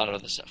a lot of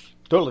other stuff.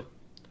 Totally.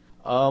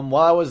 While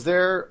I was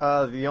there,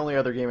 the only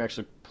other game I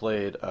actually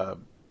played,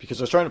 because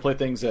I was trying to play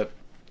things that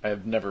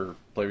I've never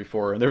played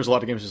before, and there was a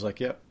lot of games just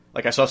like,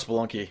 like I saw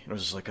Spelunky, and I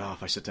was just like, oh,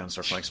 if I sit down and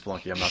start playing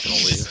Spelunky, I'm not going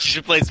to leave. You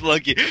should play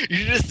Spelunky. You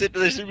should just sit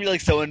there. There should be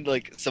like someone,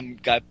 like some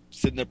guy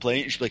sitting there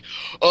playing. You should be like,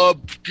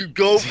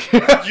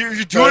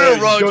 you're doing it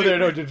wrong. Go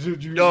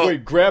there,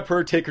 wait, grab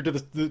her, take her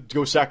to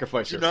go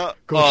sacrifice her.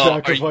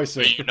 Sacrifice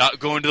her. Are you not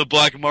going to the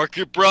black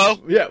market, bro?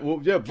 Yeah, well,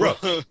 yeah, bro.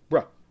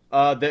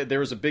 There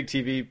was a big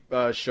TV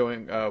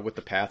showing with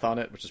the Path on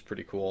it, which is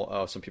pretty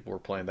cool. Some people were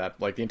playing that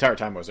like the entire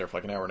time I was there for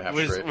like an hour and a half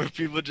straight. Were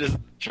people just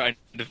trying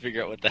to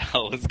figure out what the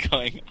hell was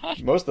going on?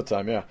 Most of the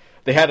time, yeah.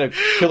 They had a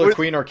Killer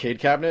Queen arcade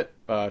cabinet,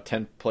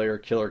 10-player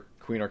Killer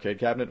Queen arcade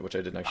cabinet, which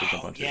I didn't actually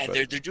jump onto. Yeah,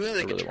 they're doing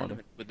like a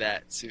tournament with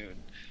that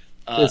soon.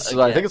 I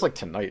think it's like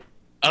tonight.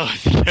 Oh,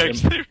 you're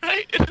actually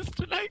right. It is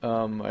tonight.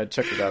 I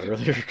checked it out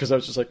earlier because I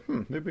was just like,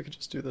 maybe we could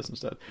just do this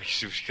instead.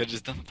 We could have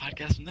just done the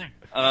podcast from there.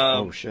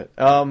 Oh shit.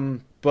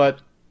 And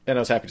I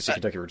was happy to see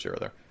Kentucky Route Zero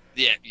there.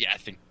 Yeah, I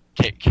think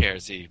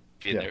KRZ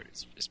being there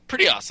is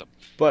pretty awesome.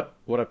 But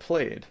what I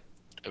played,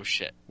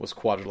 was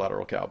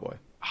Quadrilateral Cowboy.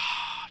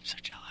 Oh, I'm so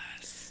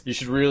jealous. You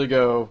should really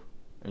go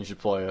and you should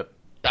play it.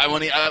 I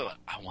want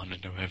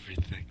to know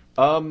everything.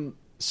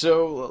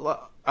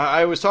 So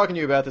I was talking to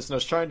you about this, and I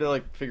was trying to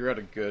like figure out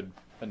a good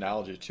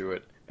analogy to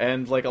it,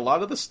 and like a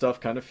lot of the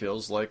stuff kind of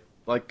feels like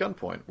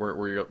Gunpoint,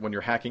 where when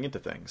you're hacking into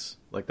things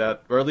like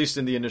that, or at least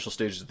in the initial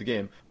stages of the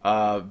game,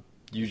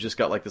 you just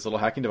got like this little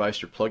hacking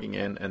device you're plugging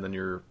in, and then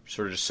you're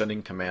sort of just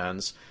sending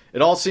commands.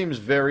 It all seems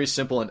very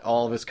simple, and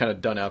all of it's kind of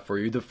done out for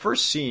you. The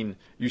first scene,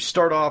 you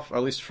start off,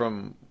 at least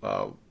from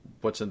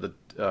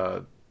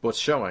what's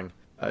showing,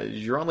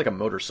 you're on like a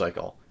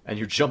motorcycle, and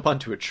you jump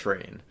onto a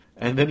train.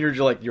 And then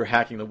you're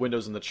hacking the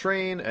windows in the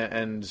train,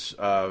 and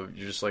you're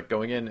just like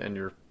going in and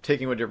you're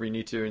taking whatever you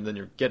need to, and then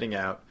you're getting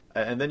out,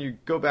 and then you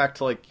go back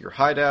to like your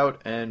hideout,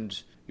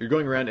 and you're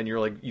going around and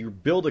you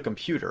build a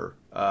computer,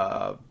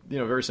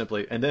 very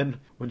simply, and then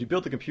when you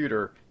build the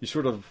computer, you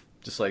sort of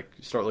just like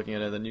start looking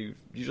at it, and then you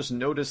just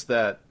notice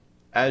that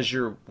as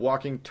you're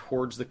walking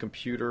towards the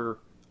computer,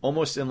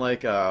 almost in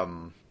like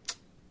oh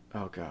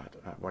god,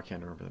 why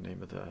can't I remember the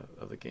name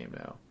of the game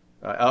now?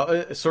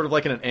 Sort of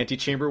like in an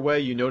antechamber way,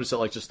 you notice that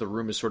like just the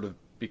room is sort of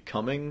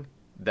becoming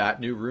that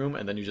new room,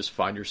 and then you just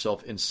find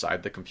yourself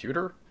inside the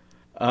computer.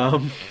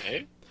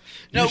 Okay.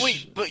 No,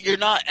 wait, but you're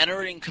not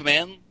entering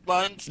command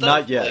line stuff?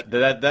 Not yet.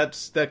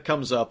 That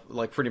comes up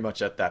like pretty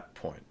much at that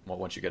point. Well,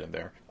 once you get in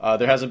there,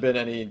 there hasn't been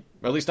any,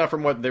 at least not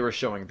from what they were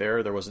showing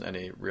there. There wasn't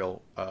any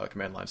real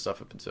command line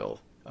stuff up until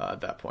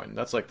that point. And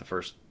that's like the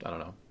first. I don't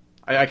know.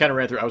 I kind of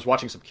ran through. I was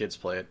watching some kids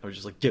play it. I was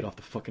just like, "Get off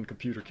the fucking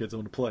computer, kids! I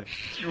want to play."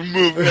 You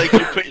move like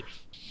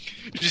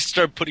you just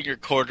start putting your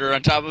quarter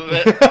on top of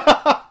it.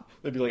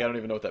 They'd be like, "I don't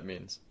even know what that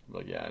means." I'm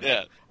like, yeah.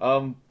 Yeah.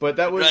 But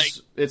that was.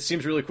 Right. It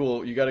seems really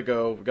cool. You got to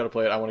go. Got to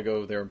play it. I want to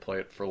go there and play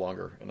it for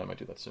longer, and I might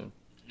do that soon.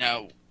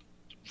 Now,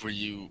 were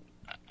you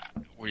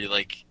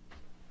like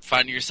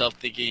finding yourself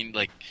thinking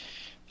like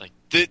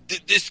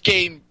this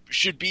game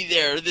should be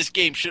there? Or this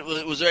game should.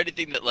 Was there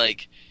anything that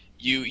like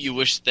you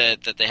wish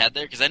that they had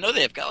there? Because I know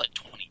they have got like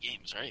 20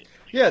 games, right?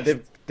 Like, yeah,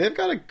 they've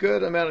got a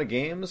good amount of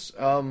games.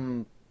 I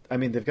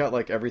mean, they've got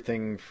like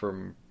everything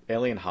from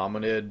Alien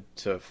Hominid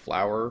to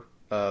Flower.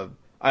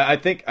 I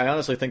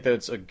honestly think that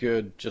it's a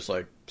good just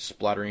like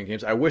splattering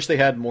games. I wish they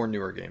had more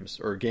newer games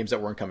or games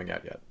that weren't coming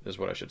out yet, is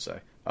what I should say.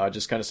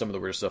 Just kind of some of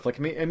the weird stuff. Like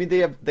I mean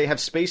they have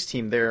Space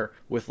Team there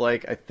with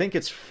like I think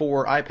it's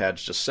 4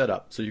 iPads just set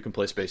up so you can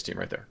play Space Team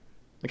right there.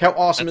 Like how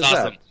awesome is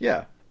that?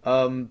 Yeah.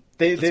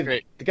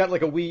 They got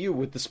like a Wii U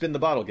with the spin the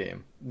bottle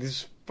game. This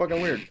is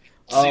fucking weird.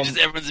 Just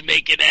everyone's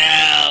making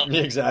out.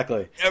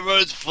 Exactly.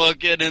 Everyone's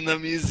fucking in the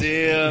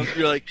museum.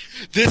 You're like,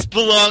 this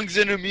belongs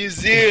in a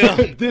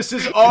museum. This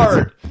is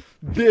art.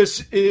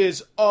 This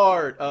is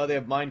art. They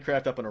have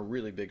Minecraft up on a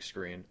really big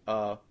screen.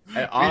 And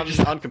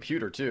on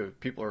computer too.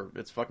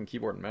 It's fucking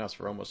keyboard and mouse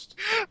for almost.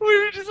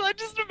 I'm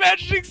just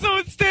imagining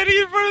someone standing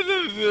in front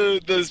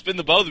of the spin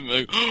the bottle and be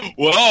like,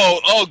 wow,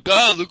 oh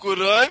god, look what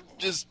I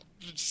just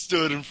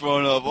stood in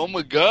front of. Oh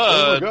my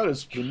god. Oh my god, it's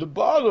spin the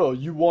bottle.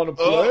 You want to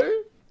play?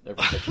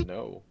 Everyone's like,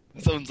 no.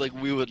 Sounds like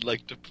we would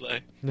like to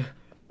play.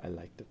 I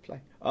like to play.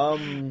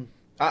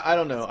 I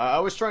don't know. I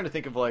was trying to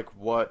think of like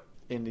what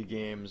indie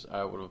games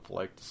I would have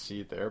liked to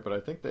see there, but I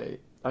think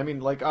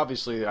like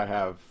obviously I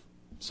have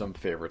some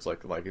favorites,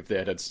 like if they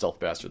had Stealth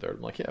Bastard there,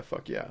 I'm like, yeah,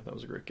 fuck yeah, that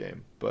was a great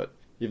game. But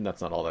even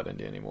that's not all that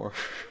indie anymore.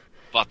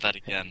 Bought that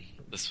again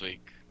this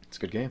week. It's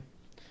a good game.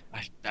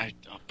 I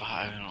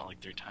don't know,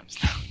 like 3 times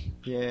now.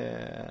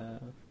 Yeah,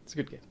 it's a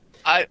good game.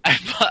 I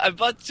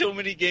bought so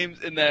many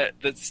games in that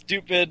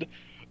stupid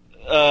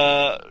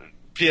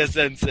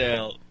PSN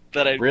sale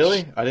that I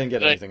really I didn't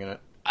get anything in it.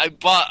 I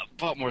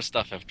bought more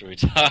stuff after we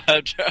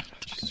talked.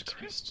 Jesus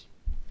Christ,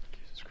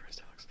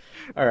 Alex.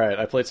 All right,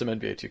 I played some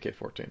NBA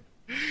 2K14.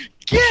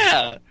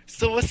 Yeah.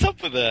 So what's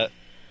up with that?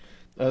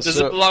 Does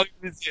it belong in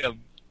the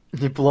museum?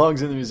 It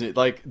belongs in the museum.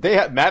 Like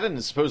Madden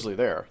is supposedly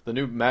there. The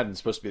new Madden is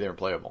supposed to be there and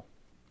playable.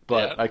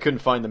 But yeah. I couldn't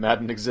find the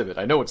Madden exhibit.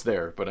 I know it's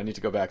there, but I need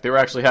to go back. They were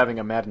actually having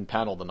a Madden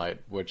panel tonight,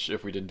 which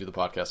if we didn't do the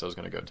podcast, I was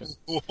going to go to.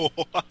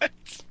 What?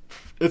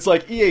 It's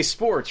like EA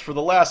Sports for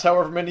the last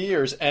however many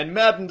years, and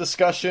Madden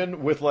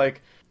discussion with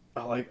like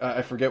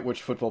I forget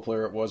which football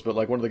player it was, but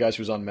like one of the guys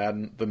who was on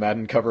the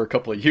Madden cover a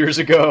couple of years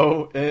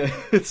ago. And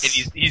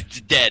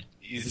he's dead.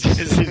 He's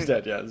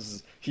dead. Yeah,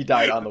 he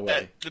died on the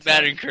way. The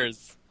Madden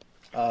curse.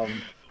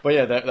 But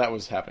yeah, that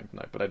was happening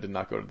tonight, but I did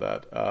not go to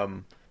that.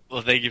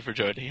 Well, thank you for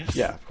joining us.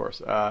 Yeah, of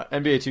course.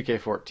 NBA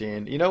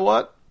 2K14. You know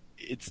what?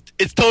 It's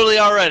totally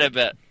all right. I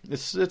bet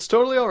it's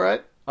totally all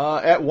right.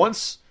 At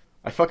once,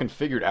 I fucking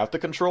figured out the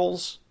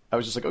controls. I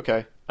was just like,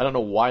 okay, I don't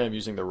know why I'm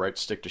using the right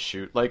stick to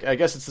shoot. Like, I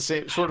guess it's the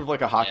same, sort of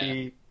like a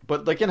hockey,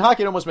 but like in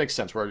hockey, it almost makes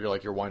sense where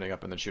you're winding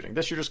up and then shooting.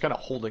 This, you're just kind of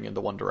holding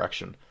into one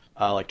direction,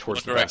 like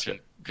towards the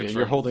basket. Yeah,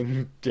 you're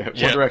holding one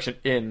direction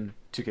in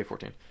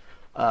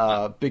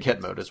 2K14. Big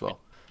head mode as well.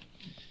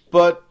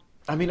 But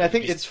I mean, I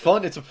think it's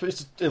fun. It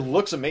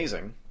looks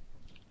amazing,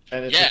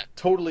 and it's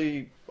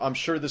totally. I'm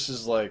sure this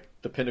is like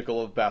the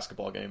pinnacle of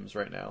basketball games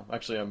right now.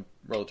 Actually, I'm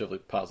relatively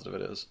positive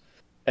it is.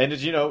 And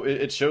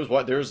it shows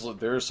what there's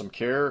some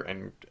care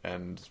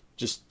and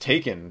just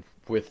taken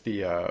with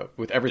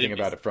with everything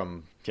about it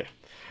from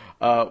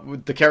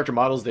with the character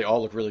models. They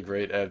all look really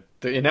great.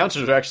 The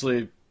announcers are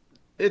actually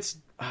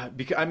I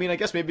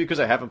guess maybe because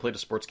I haven't played a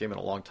sports game in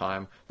a long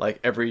time. Like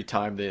every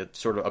time they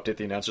sort of update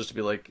the announcers to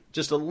be like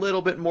just a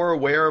little bit more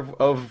aware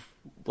of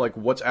like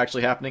what's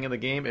actually happening in the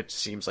game. It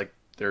seems like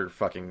they're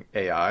fucking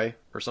AI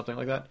or something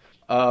like that.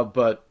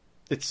 But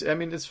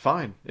it's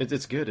fine.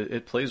 It's good.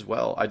 It plays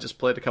well. I just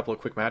played a couple of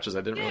quick matches.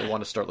 I didn't really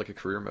want to start like a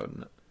career mode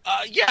in it.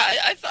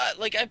 I thought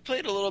like I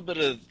played a little bit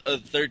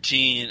of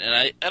 13,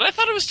 and I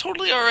thought it was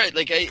totally all right.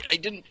 Like I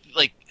didn't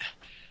like.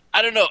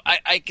 I don't know.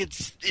 I could.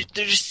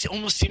 There just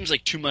almost seems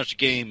like too much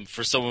game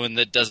for someone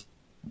that does.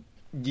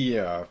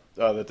 Yeah,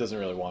 that doesn't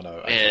really want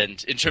to.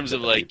 And in terms of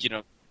like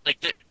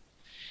like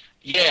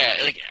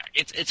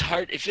it's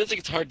hard. It feels like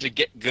it's hard to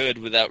get good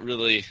without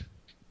really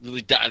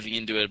diving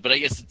into it. But I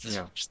guess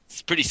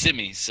it's pretty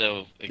simmy,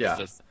 so I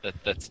guess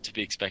that's to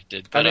be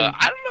expected. But I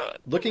don't know.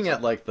 Looking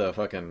at like the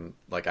fucking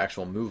like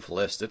actual move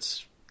list,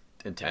 it's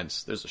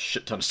intense. There's a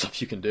shit ton of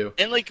stuff you can do.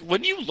 And like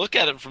when you look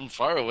at it from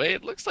far away,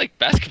 it looks like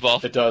basketball.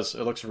 It does.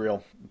 It looks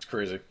real. It's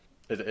crazy.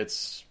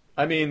 It's.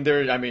 You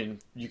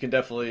can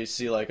definitely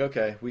see like,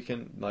 okay, we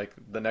can like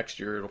the next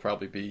year it'll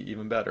probably be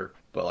even better.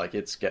 But like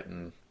it's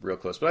getting real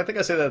close. But I think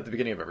I say that at the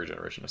beginning of every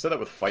generation. I said that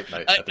with Fight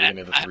Night at the beginning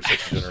of the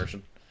 360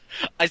 generation.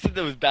 I said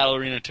that with Battle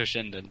Arena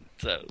Toshinden.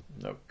 So.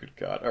 No, good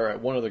God. All right,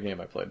 one other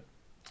game I played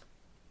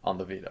on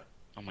the Vita.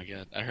 Oh my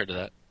God, I heard of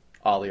that.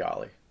 Ollie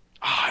Ollie.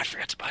 Oh, I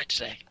forgot to buy it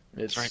today.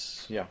 It's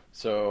right. Yeah.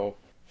 So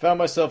found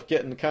myself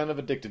getting kind of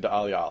addicted to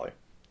Ollie Ollie.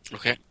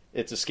 Okay.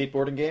 It's a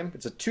skateboarding game.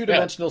 It's a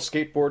two-dimensional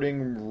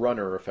skateboarding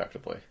runner,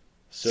 effectively.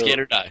 So skate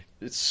or die.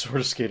 It's sort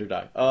of skate or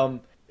die.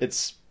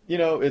 It's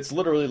it's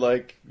literally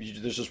like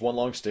there's just one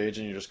long stage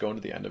and you're just going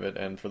to the end of it.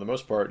 And for the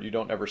most part, you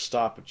don't ever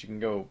stop, but you can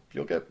go.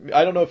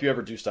 I don't know if you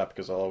ever do stop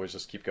because I'll always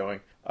just keep going.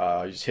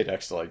 You just hit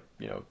X to like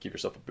give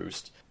yourself a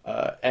boost.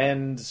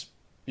 And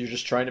you're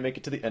just trying to make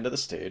it to the end of the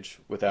stage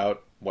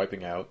without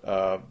wiping out.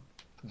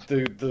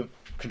 The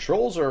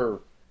controls are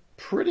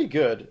pretty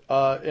good.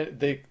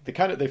 They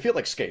feel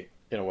like skate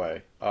in a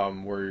way,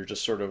 where you're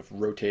just sort of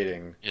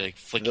rotating. You're like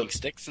flicking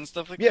sticks and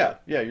stuff like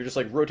that? Yeah, you're just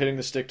like rotating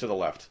the stick to the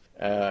left,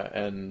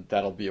 and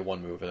that'll be a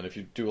one move. And if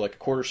you do like a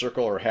quarter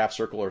circle or a half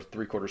circle or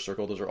 3/4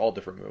 circle, those are all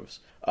different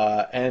moves.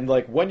 And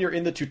like when you're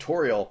in the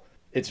tutorial,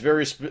 it's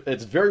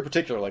very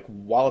particular. Like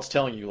while it's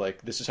telling you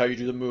like this is how you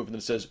do the move, and then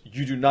it says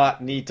you do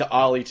not need to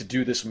ollie to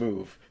do this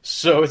move.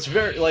 So it's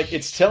very like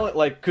it's telling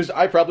like because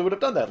I probably would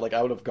have done that. Like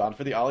I would have gone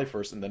for the ollie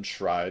first and then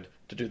tried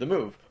to do the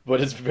move. But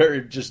it's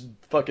very just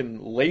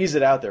fucking lays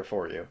it out there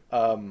for you.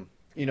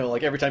 You know,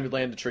 like every time you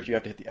land a trick, you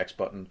have to hit the X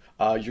button.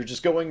 You're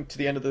just going to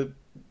the end of the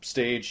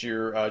stage.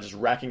 You're just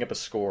racking up a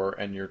score,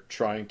 and you're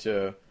trying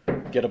to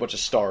get a bunch of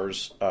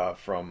stars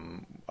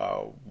from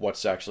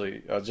what's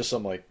actually just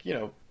some like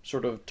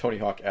sort of Tony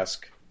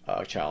Hawk-esque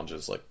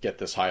challenges, like get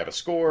this high of a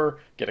score,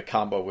 get a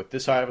combo with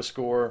this high of a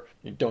score.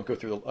 You don't go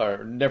through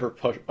or never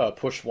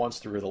push once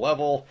through the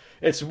level.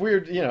 It's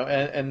weird,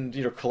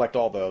 and collect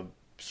all the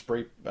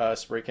spray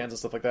cans and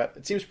stuff like that.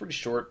 It seems pretty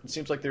short. It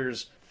seems like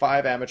there's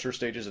 5 amateur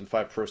stages and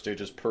 5 pro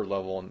stages per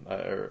level,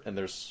 and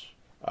there's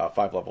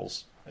 5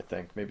 levels, I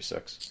think, maybe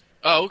 6.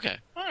 Oh, okay,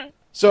 all right.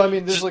 So I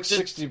mean, there's like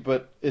 60,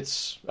 but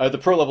it's the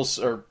pro levels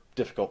are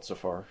difficult so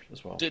far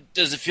as well.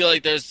 Does it feel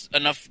like there's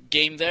enough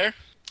game there?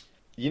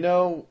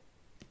 $10.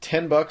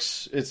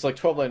 It's like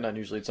 $12.99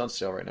 usually. It's on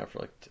sale right now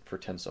for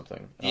 10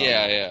 something.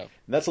 Yeah. And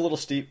that's a little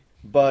steep,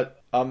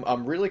 but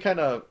I'm really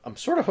I'm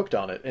sort of hooked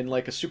on it in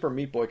like a Super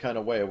Meat Boy kind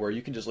of way, where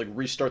you can just like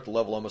restart the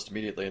level almost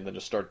immediately and then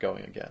just start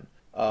going again.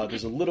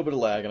 There's a little bit of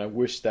lag, and I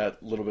wish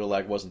that little bit of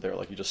lag wasn't there.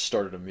 Like you just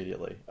started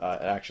immediately,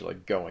 actually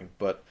like going.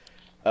 But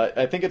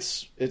I think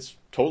it's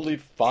totally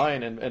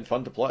fine and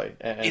fun to play.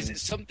 And is it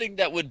something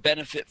that would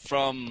benefit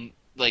from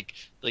like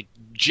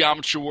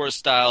Geometry Wars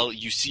style?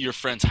 You see your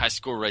friend's high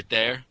score right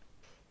there.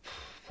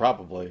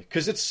 Probably,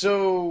 because it's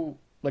so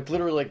like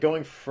literally like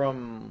going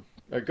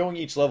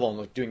each level and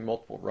like doing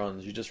multiple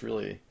runs. You just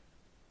really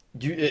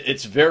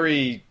it's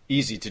very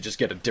easy to just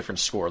get a different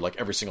score like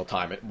every single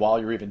time while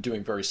you're even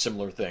doing very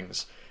similar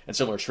things and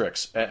similar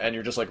tricks, and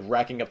you're just like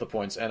racking up the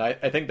points. And I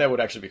think that would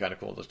actually be kind of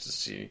cool just to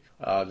see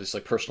just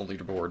like personal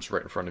leaderboards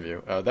right in front of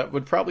you. That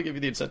would probably give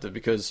you the incentive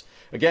because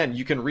again,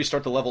 you can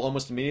restart the level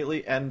almost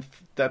immediately, and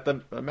that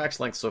the max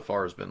length so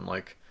far has been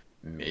like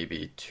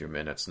maybe 2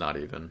 minutes, not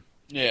even.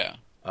 Yeah.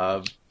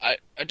 I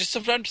just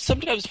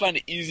sometimes find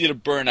it easy to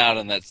burn out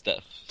on that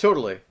stuff.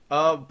 Totally.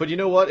 But you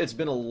know what? It's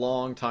been a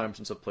long time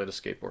since I've played a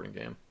skateboarding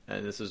game,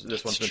 and this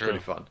one's been pretty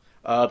fun.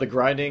 The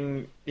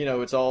grinding,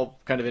 it's all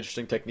kind of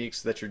interesting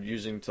techniques that you're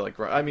using to like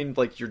grind. I mean,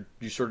 like you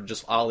sort of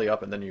just ollie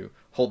up and then you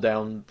hold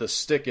down the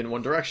stick in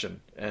one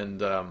direction, and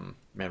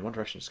man, One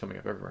Direction is coming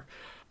up everywhere.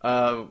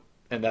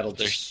 And that'll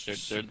they're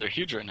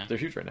huge right now. They're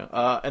huge right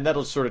now. And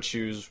that'll sort of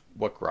choose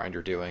what grind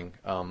you're doing.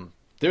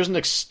 There's an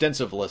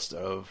extensive list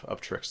of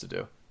tricks to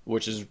do,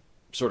 which is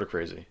sort of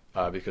crazy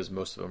because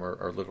most of them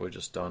are literally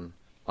just done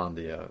on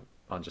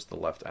just the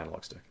left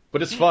analog stick.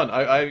 But it's fun.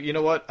 I you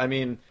know what? I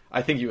mean,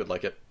 I think you would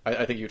like it.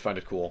 I think you'd find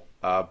it cool.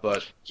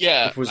 But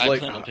yeah, if it was I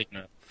like plan on picking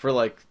it up. for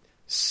like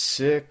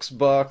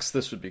 $6,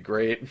 this would be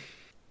great.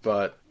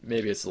 But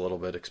maybe it's a little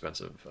bit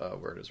expensive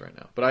where it is right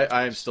now. But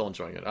I am still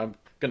enjoying it. I'm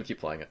gonna keep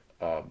playing it.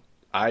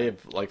 I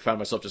have like found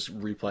myself just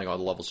replaying all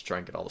the levels to try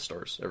and get all the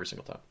stars every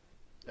single time.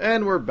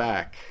 And we're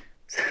back.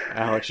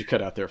 Alex, you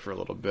cut out there for a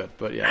little bit,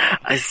 but yeah.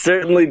 I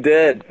certainly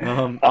did.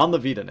 On the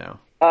Vita now.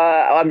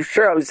 I'm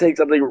sure I was saying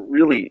something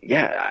really,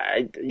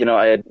 I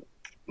had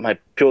my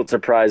Pulitzer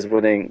Prize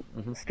winning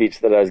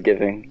speech that I was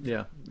giving.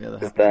 Yeah,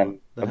 that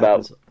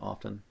happens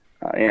often.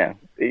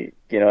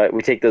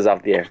 We take those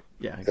off the air.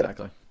 Yeah,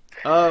 exactly.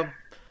 All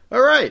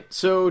right,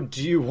 so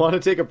do you want to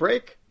take a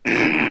break?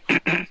 Yeah,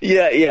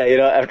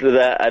 after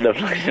that, I'd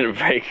definitely need a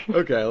break.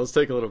 Okay, let's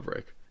take a little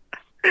break.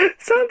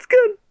 Sounds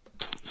good.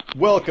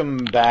 Welcome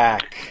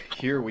back.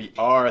 Here we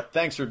are.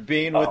 Thanks for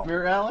being with me,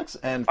 Alex,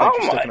 and thanks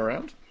for sticking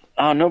around.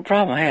 Oh, no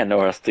problem. I had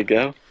nowhere else to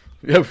go.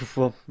 Yeah,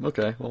 well,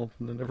 okay. Well,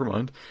 never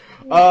mind.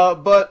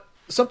 But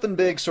something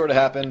big sort of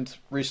happened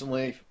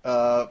recently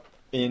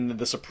in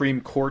the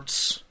Supreme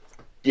Courts.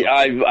 Yeah,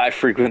 I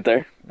frequent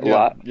there a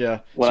lot.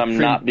 Yeah. When I'm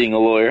not being a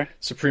lawyer.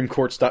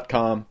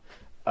 SupremeCourts.com.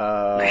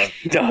 No,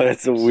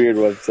 that's a weird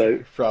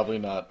website. Probably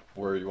not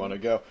where you want to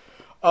go.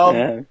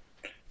 Yeah.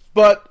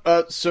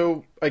 But,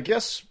 so, I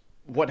guess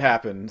what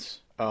happened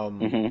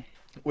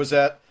was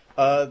that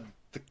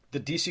the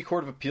D.C.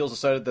 Court of Appeals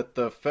decided that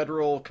the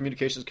Federal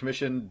Communications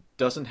Commission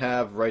doesn't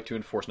have right to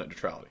enforce net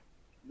neutrality.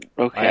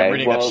 Okay, I am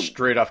reading that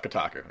straight off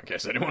Kotaku, in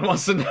case anyone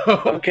wants to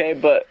know. Okay,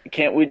 but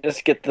can't we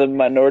just get the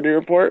Minority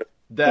Report?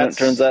 And it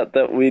turns out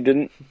that we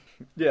didn't.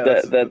 Yeah,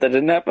 that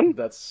didn't happen.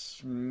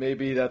 That's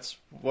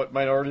what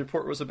Minority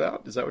Report was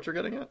about. Is that what you're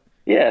getting at?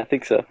 Yeah, I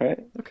think so. Right.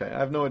 Okay, I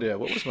have no idea.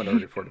 What was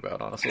Minority Report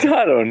about? Honestly,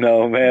 I don't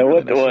know, man.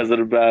 What was it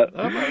about?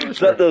 I'm not really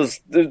sure.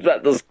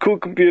 About those cool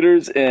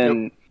computers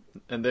and. Yep.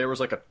 And there was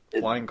like a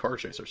flying car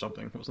chase or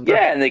something, wasn't there?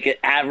 Yeah, and they get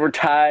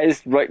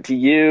advertised right to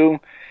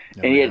you,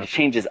 and he had to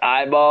change his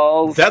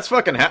eyeballs. That's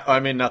fucking. I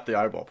mean, not the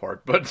eyeball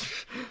part, but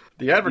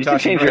the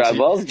advertising. You can change your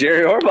eyeballs.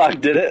 Jerry Orbach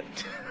did it.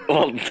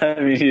 Well, I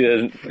mean, he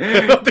didn't.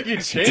 I don't think he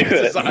changed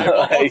his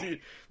eyeballs.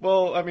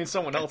 Well, I mean,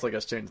 someone else, I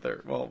guess, changed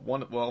their.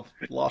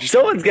 Lost.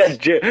 Someone's got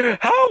Jerry.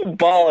 How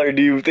baller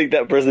do you think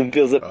that person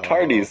feels at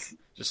parties?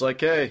 Just like,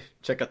 hey,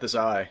 check out this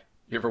eye.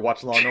 You ever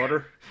watch Law and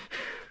Order?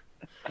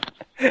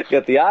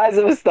 Got the eyes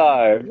of a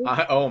star.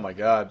 Oh my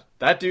god,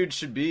 that dude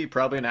should be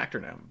probably an actor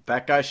now.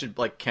 That guy should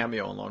like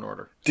cameo in Law and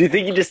Order. Do you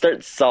think he just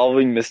starts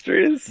solving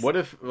mysteries? What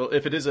if, well,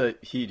 if it is a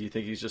he? Do you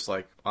think he's just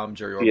like, I'm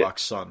Jerry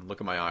Orbach's son?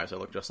 Look at my eyes, I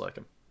look just like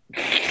him.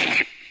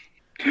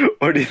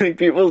 Or do you think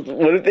people?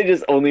 What if they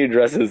just only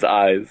address his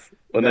eyes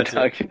when That's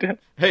they're talking to him?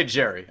 Hey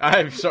Jerry,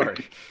 I'm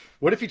sorry.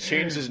 What if he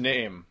changed his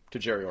name to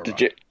Jerry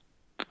Orbach?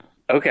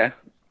 Okay,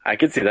 I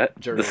can see that.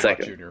 Jerry The Orbach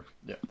second. Jr.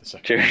 Yeah, the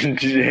second.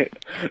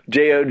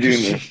 J.O.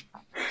 Jr.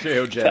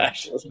 J.O.J.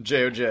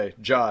 J.O.J.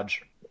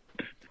 Jodge.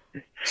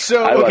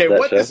 So, I love okay, that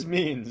what show. this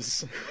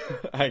means,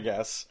 I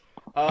guess,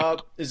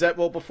 is that,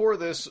 well, before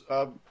this,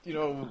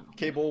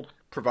 cable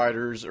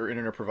providers or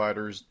internet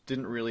providers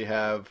didn't really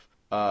have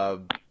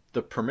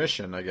the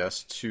permission, I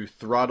guess, to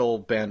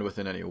throttle bandwidth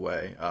in any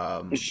way.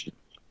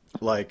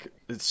 Like,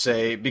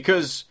 say,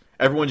 because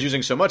everyone's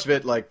using so much of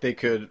it, like, they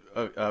could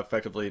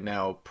effectively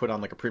now put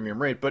on, like, a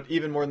premium rate. But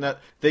even more than that,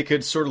 they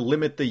could sort of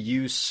limit the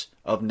use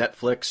of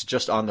Netflix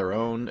just on their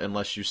own,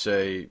 unless you,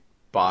 say,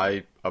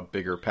 buy a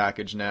bigger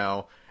package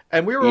now.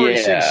 And we were already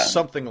seeing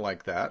something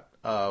like that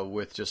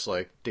with just,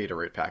 like, data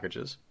rate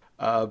packages.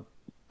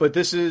 But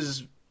this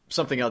is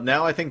something else.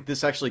 Now I think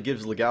this actually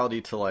gives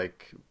legality to,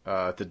 like,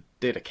 the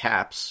data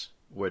caps,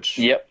 which...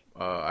 Yep.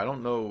 I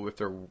don't know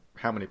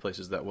how many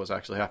places that was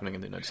actually happening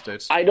in the United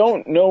States. I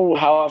don't know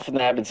how often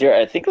that happens here.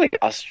 I think like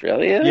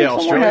Australia. Yeah, somewhere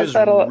Australia has is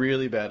that a lot.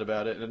 really bad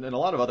about it, and a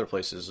lot of other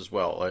places as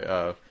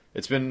well.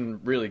 It's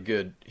been really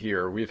good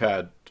here. We've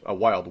had a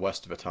wild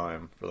west of a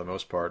time for the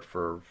most part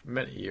for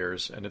many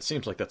years, and it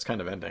seems like that's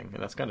kind of ending,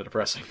 and that's kind of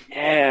depressing.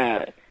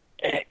 Yeah.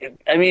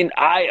 I mean,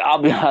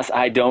 I'll be honest.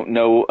 I don't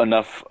know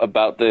enough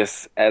about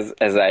this as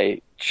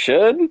I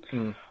should.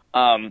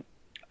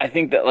 I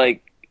think that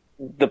like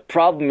the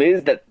problem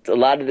is that a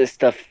lot of this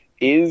stuff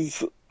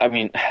is. I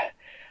mean,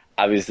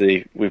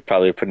 obviously, we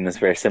probably are putting this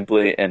very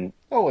simply, and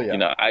Oh yeah,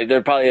 there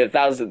are probably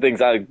 1,000 things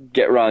I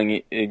get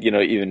wrong.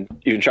 Even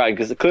trying,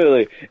 because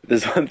clearly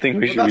there's one thing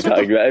we should be that's what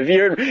talking about.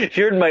 If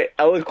you heard my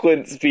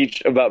eloquent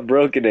speech about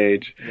Broken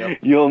Age, Yep.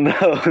 you'll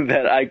know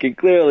that I can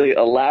clearly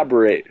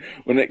elaborate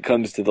when it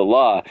comes to the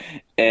law.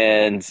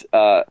 And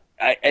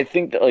I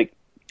think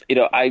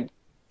that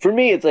for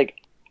me, it's like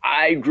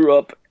I grew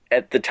up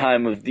at the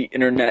time of the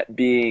internet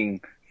being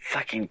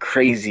fucking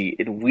crazy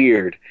and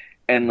weird.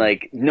 And,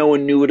 like, no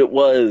one knew what it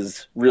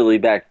was really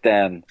back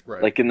then,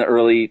 Right. like in the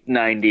early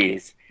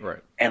 90s. right.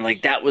 And,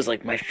 like, that was,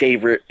 like, my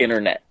favorite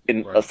internet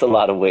in Right. a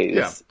lot of ways.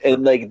 Yeah.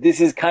 And, like,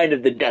 this is kind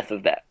of the death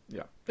of that.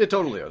 Yeah, it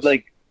totally is.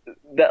 Like,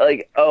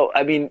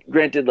 I mean,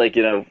 granted, like,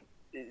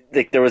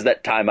 like, there was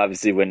that time,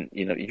 obviously, when,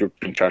 you're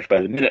being charged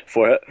by the minute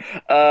for it.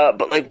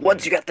 But, like,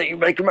 once you got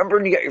remember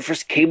when you got your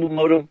first cable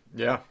modem?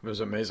 yeah, it was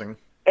amazing.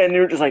 And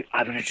you were just like,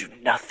 I'm going to do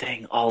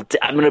nothing all day.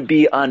 I'm going to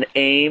be on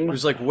AIM It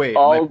was like, wait,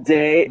 all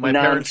day, my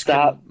parents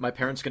nonstop. my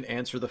parents can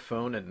answer the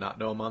phone and not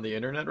know I'm on the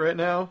internet right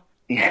now.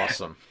 Yeah.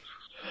 Awesome.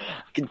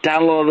 I can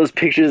download all those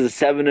pictures of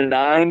 7 and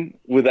 9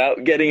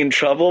 without getting in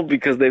trouble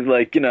because they've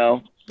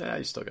Yeah,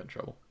 you still get in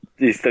trouble.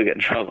 you still get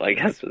in trouble, I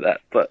guess, for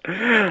that. But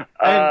And,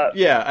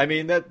 yeah, I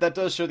mean that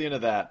does show the end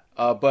of that.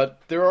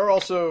 But there are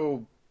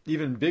also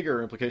even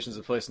bigger implications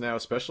in place now,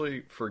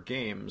 especially for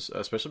games,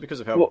 especially because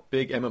of how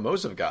big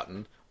MMOs have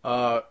gotten.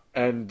 I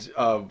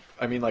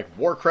mean, like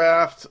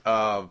Warcraft,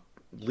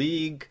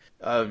 League,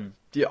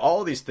 all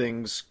of these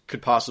things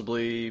could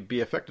possibly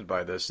be affected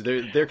by this.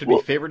 There could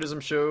be favoritism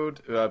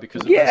showed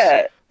because of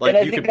this. Like and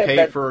I you think could pay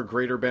that- for a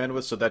greater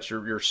bandwidth so that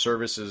your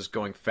service is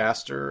going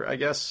faster, I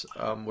guess,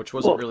 which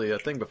wasn't really a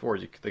thing before.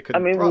 They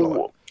couldn't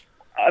throttle it.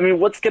 I mean,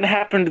 what's going to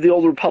happen to the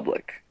Old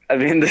Republic? I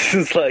mean, this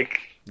is like...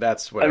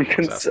 That's what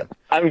everyone's asking.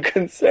 I'm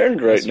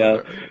concerned right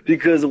now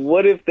because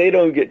what if they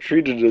don't get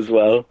treated as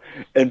well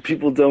and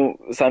people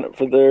don't sign up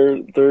for their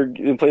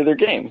and play their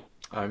game?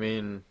 I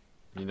mean,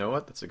 you know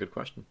what? That's a good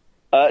question.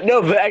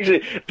 No, but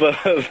actually, but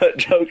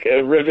joke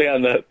ripping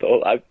on the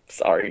whole. I'm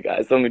sorry,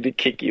 guys. I'm going to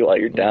kick you while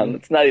you're down.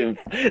 It's not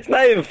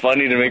even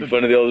funny to make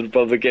fun of the Old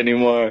Republic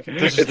anymore.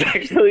 It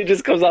actually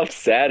just comes off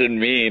sad and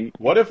mean.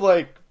 What if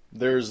like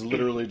there's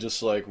literally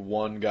just like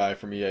one guy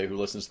from EA who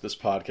listens to this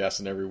podcast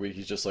and every week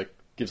he's just like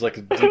gives like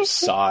a deep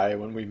sigh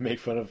when we make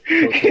fun of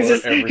KOTOR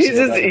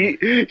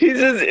he's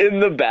just in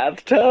the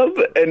bathtub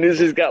and he's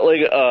just got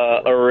like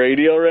a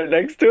radio right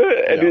next to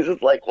it and he's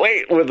just like,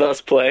 wait, with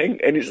us playing,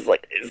 and he's just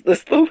like, is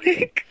this the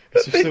week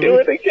that they do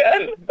it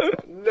again?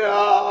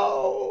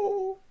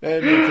 No.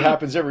 And it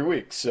happens every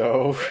week,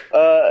 so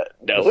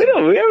no,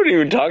 we haven't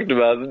even talked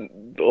about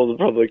the Old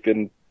Republic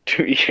in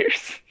 2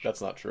 years. That's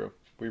not true.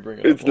 We bring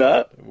it up It's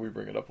not? lot. We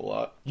bring it up a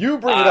lot. You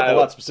bring it up a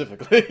lot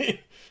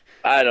specifically.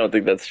 I don't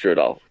think that's true at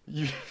all.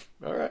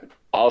 All right.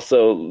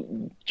 Also,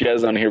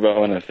 Jez on here about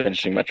when I'm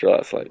finishing Metro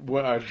Last Light.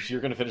 You're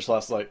going to finish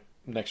Last Light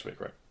next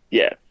week, right?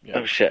 Yeah.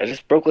 Oh shit! I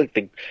just broke like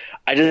the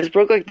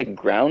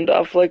ground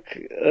off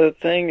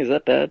thing. Is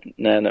that bad?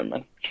 Nah, never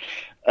mind.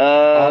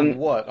 On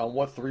what? On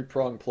what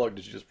three-prong plug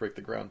did you just break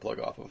the ground plug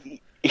off of?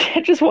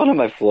 Yeah, just one on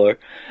my floor.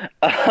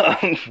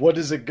 What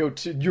does it go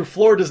to? Your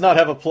floor does not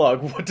have a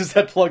plug. What does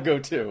that plug go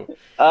to?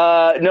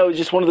 No,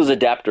 just one of those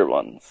adapter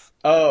ones.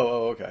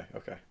 Oh, okay,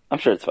 okay. I'm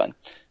sure it's fine.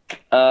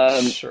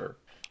 Sure.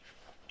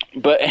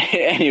 But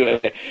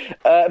anyway,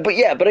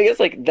 but I guess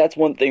like that's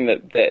one thing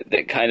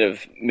that kind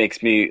of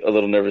makes me a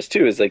little nervous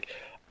too. Is like,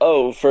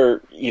 oh,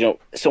 for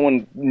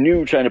someone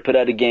new trying to put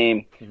out a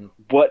game,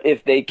 what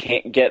if they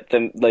can't get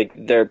them like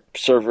their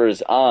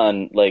servers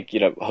on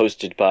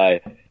hosted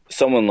by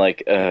someone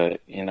like an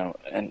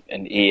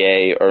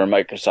EA or a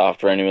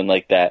Microsoft or anyone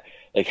like that?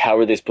 Like, how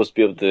are they supposed to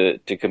be able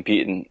to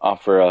compete and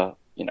offer a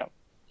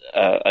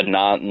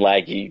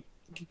non-laggy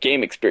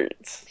game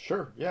experience?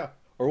 Sure, yeah.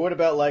 Or what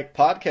about like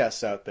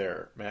podcasts out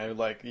there, man?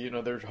 Like,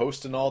 they're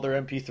hosting all their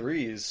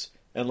MP3s,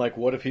 and like,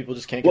 what if people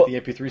just can't get the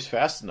MP3s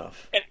fast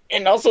enough?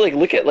 And also, like,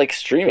 look at like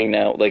streaming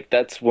now. Like,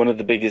 that's one of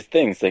the biggest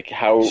things. Like,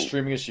 how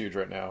streaming is huge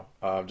right now.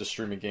 Just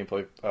streaming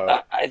gameplay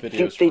I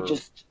videos think they for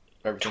just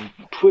everything.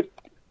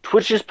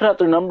 Twitch just put out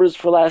their numbers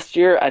for last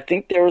year. I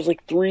think there was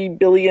like 3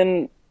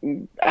 billion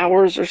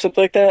hours or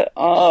something like that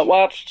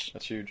watched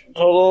That's huge.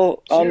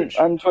 total Huge.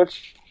 on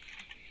Twitch.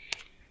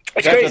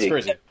 It's That's crazy.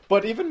 crazy.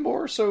 But even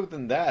more so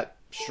than that,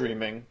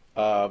 streaming.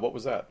 What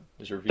was that?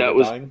 Is your That Vita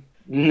was dying?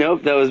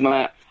 Nope, that was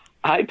my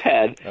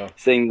iPad Oh.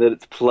 saying that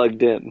it's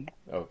plugged in.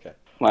 Okay.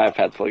 My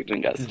iPad's plugged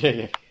in, guys.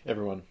 Yeah,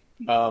 everyone.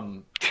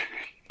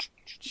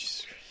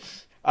 Jesus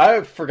Christ.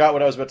 I forgot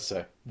what I was about to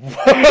say.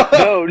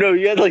 No,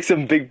 you had like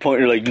some big point.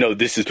 You're like, no,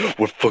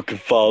 we're fucking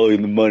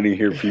following the money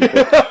here, people.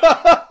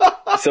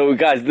 So,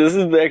 guys, this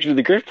is actually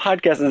the Grift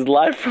Podcast is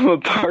live from a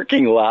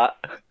parking lot,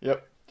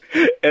 Yep.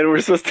 and we're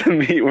supposed to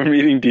meet. We're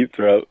meeting Deep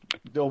Throat.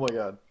 Oh my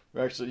god.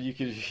 Actually, you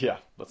could. Yeah.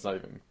 Let's not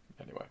even.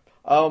 Anyway.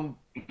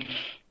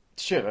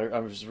 Shit.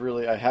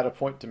 I had a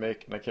point to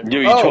make, and I can't.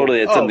 You totally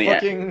had something.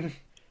 Fucking.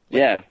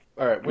 Yeah.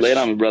 All right. Lay it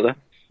on me, brother.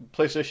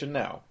 PlayStation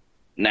Now.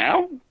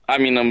 Now? I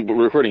mean, I'm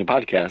recording a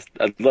podcast.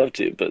 I'd love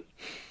to, but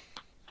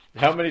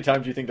How many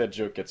times do you think that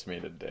joke gets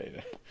made a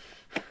day?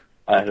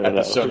 I don't At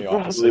know. the Sony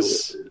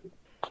offices.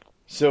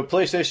 So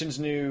PlayStation's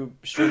new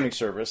streaming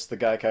service, the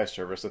Gaikai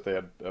service that they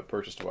had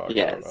purchased a while ago,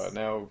 Yes.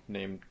 now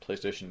named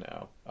PlayStation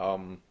Now.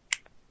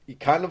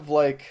 Kind of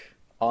like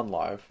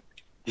OnLive,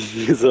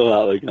 It's a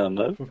lot like on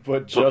that.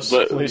 but just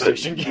But-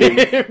 PlayStation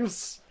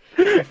games.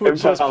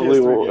 With just probably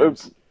PS3 will-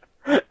 games.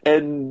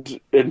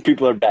 And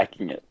people are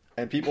backing it.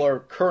 And people are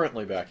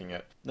currently backing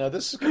it. Now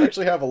this can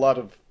actually have a lot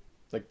of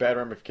like bad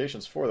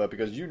ramifications for that,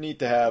 because you need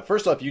to have,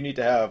 first off, you need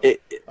to have a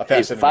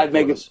fast internet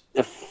for this.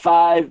 A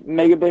 5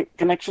 megabit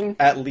connection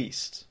At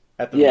least.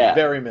 At the Yeah.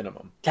 very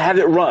minimum. to have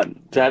it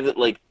run, to have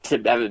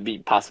it be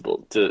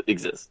possible to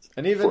exist.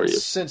 And for even you.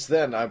 since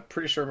then, I'm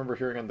pretty sure I remember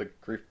hearing on the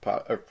Grief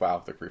the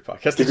Grief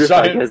podcast, The the Grief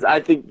giant, podcast, I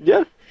think,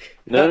 yeah.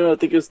 No, I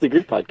think it was the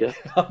Grief podcast.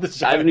 on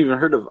the I haven't giant, even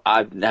heard of. I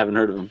haven't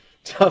heard of him.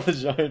 on the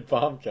giant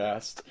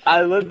bombcast.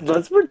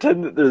 Let's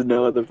pretend that there's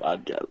no other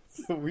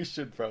podcasts. We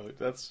should probably.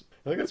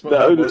 I think that's No,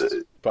 how no, most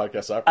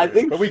podcasts operate. I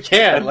think- but we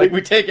can. I Like think-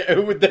 we take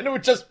it. Then it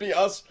would just be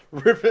us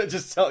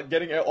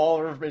getting all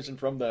our information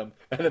from them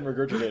and then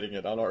regurgitating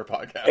it on our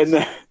podcast. And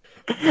then,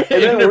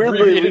 in an weirdly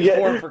abbreviated we get,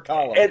 form for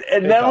column.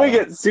 and then we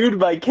get sued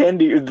by King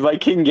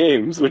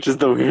Games, which is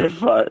the weird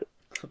part.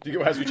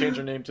 As we change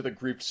our name to the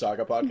Grief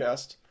Saga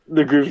podcast.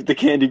 The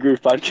Candy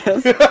Grief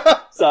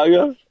podcast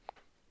saga.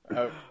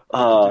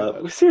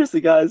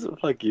 Seriously, guys,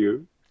 fuck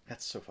you.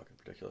 That's so fucking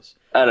ridiculous.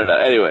 I don't know.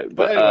 Anyway,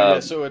 But anyway, yeah,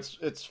 so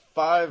it's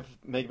 5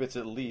 megabits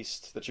at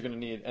least that you're going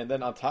to need, and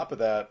then on top of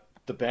that,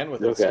 the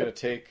bandwidth it's Okay. going to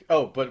take.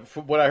 Oh, but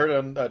what I heard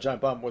on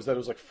Giant Bomb was that it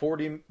was like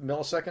 40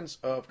 milliseconds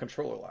of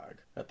controller lag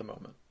at the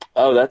moment.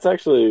 oh, that's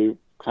actually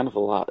kind of a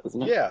lot,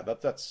 isn't it? Yeah,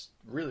 that's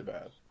really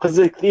bad. Because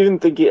like, even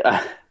thinking,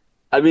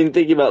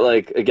 thinking about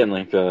like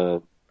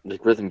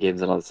rhythm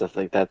games and all that stuff,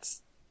 like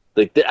that's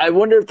like I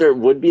wonder if there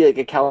would be like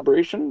a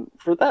calibration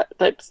for that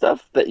type of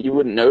stuff that you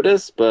wouldn't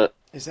notice, but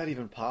Is that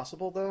even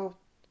possible though?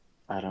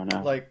 I don't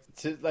know. Like,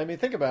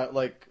 think about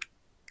like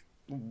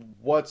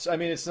what's. I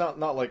mean, it's not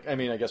like. I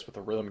mean, I guess with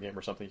a rhythm game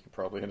or something, you could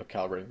probably end up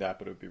calibrating that,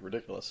 but it would be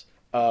ridiculous.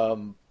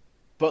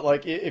 But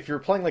like, if you're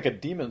playing like a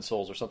Demon's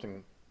Souls or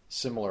something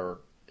similar,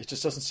 it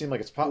just doesn't seem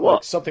like it's Well,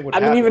 like something would. I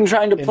mean, happen even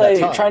trying to in play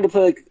that time.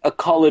 like a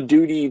Call of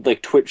Duty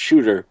like Twitch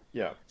shooter,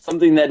 Yeah,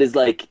 something that is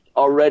like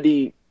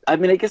already. I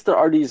mean, I guess they're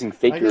already using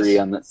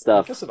fakery on that I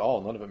stuff. guess at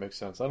all, none of it makes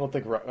sense. I don't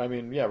think. I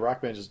mean, yeah,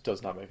 Rock Band just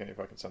does not make any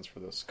fucking sense for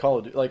this. Call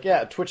of Duty, like,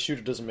 yeah, a Twitch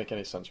shooter doesn't make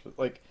any sense for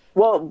like.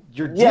 Well,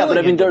 You're yeah, but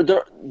I dealing mean,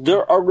 in-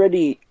 they're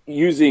already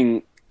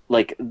using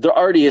like they're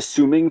already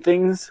assuming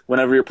things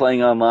whenever you're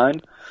playing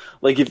online.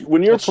 Like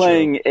when you're That's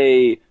playing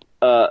an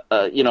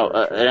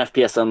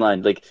FPS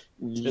online, like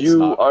you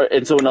not are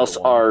and someone else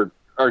one.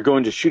 are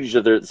going to shoot each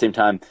other at the same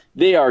time.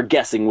 They are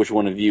guessing which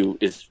one of you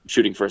is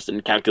shooting first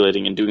and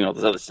calculating and doing all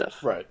this other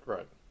stuff. Right.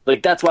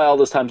 Like that's why all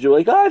those times you're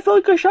like, oh, I feel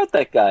like I shot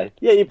that guy.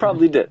 Yeah, you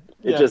probably did.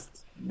 Yeah.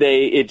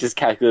 It just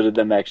calculated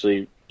them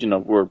actually.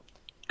 Were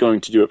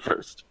going to do it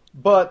first.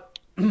 But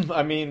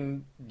I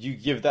mean, you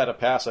give that a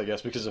pass, I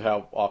guess, because of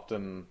how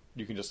often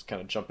you can just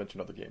kind of jump into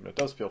another game. And it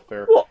does feel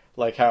fair. Well,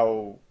 Like,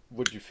 how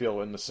would you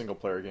feel in the single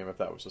player game if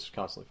that was just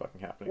constantly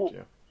fucking happening to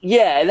you?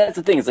 yeah, and that's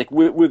the thing. It's like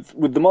with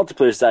the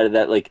multiplayer side of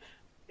that, like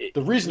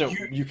The reason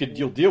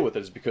you'll deal with it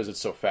is because it's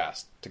so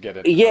fast to get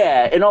in.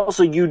 yeah, and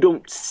also you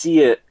don't see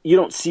it. You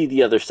don't see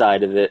the other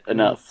side of it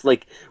enough.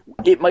 Like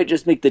it might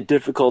just make the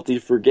difficulty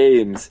for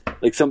games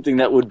like something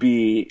that would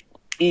be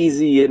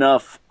easy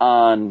enough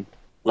on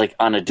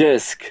a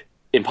disc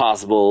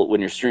impossible when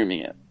you're streaming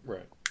it,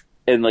 Right.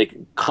 and like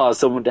cause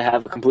someone to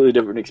have a completely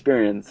different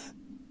experience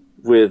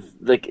with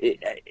like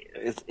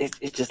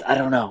it just I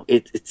don't know.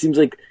 It seems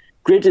like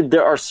granted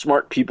there are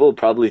smart people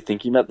probably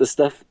thinking about this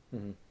stuff.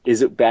 Mm-hmm.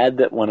 Is it bad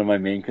that one of my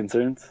main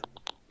concerns,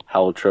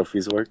 how will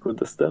trophies work with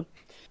this stuff?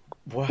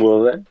 What?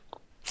 Will they?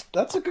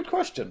 That's a good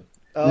question.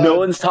 No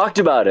one's talked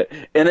about it,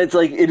 and it's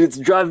like it's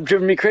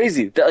driven me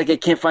crazy that like I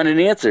can't find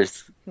any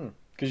answers.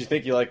 Because you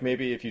think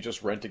maybe if you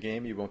just rent a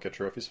game, you won't get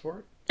trophies for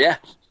it? Yeah,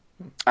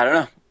 I don't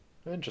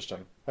know.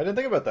 Interesting. I didn't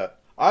think about that.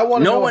 I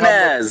want to No know one how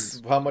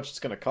has. how much it's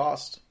going to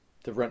cost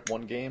to rent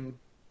one game.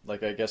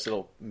 Like, I guess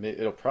it'll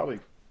probably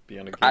be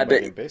on a I game by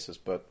bet- game basis,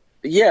 but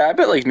Yeah, I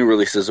bet like new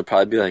releases will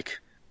probably be like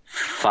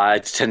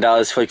 $5 to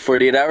 $10 for like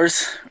 48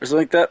 hours or something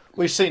like that.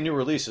 we say new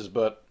releases,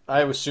 but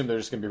I assume they're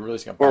just going to be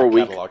releasing a Or a back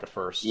week. catalog at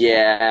first.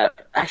 Yeah,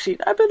 actually,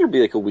 I bet it'll be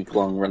like a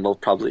week-long rental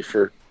probably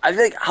for. I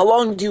think how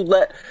long do you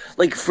let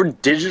like for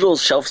digital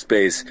shelf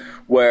space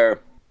where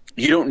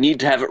you don't need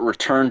to have it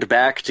returned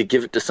back to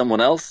give it to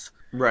someone else?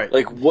 Right.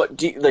 Like, what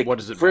do you like? What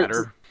does it for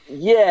matter?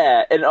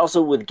 Yeah, and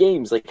also with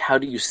games, like, how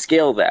do you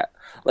scale that?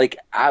 Like,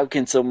 how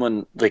can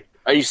someone like?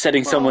 Are you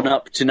setting someone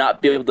up to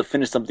not be able to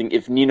finish something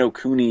if Nino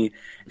Kuni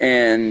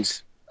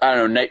and I don't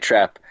know Night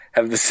Trap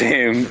have the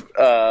same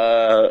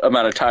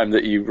amount of time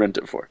that you rent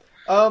it for?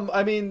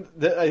 I mean,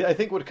 I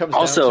think what it comes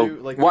Also, down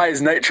to, like, why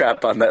is Night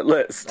Trap on that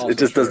list? Also It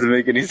just true. doesn't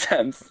make any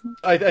sense.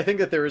 I think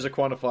that there is a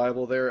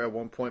quantifiable there at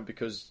one point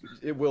because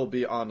it will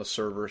be on a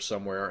server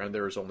somewhere, and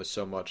there is only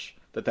so much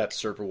that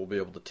server will be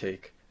able to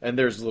take. And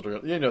there's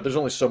literally, there's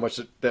only so much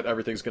that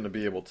everything's going to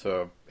be able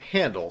to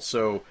handle.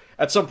 So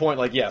at some point,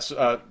 like, yes,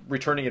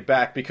 returning it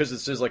back because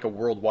this is like a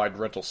worldwide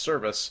rental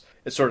service,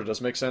 it sort of does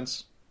make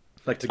sense.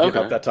 Like to give Okay.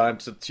 up that time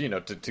to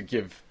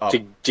give up.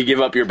 To give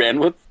up your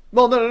bandwidth?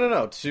 Well,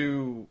 no.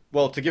 To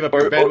give up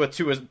Or- your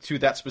bandwidth to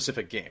that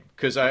specific game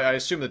because I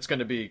assume it's going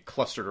to be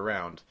clustered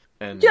around.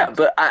 And Yeah,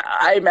 but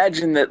I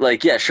imagine that,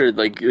 like, yeah, sure,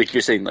 like you're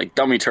saying, like,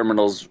 dummy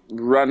terminals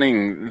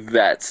running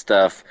that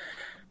stuff,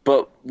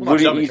 but well, not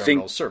wouldn't dummy you terminals,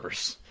 think...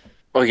 servers.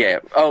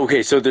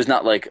 Okay, so there's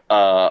not, like,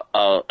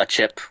 a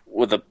chip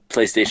with a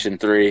PlayStation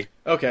 3?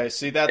 Okay,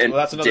 see that's And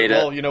another. data.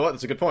 Well, you know what?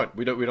 That's a good point.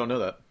 We don't know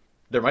that.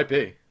 There might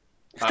be,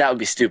 That would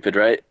be stupid,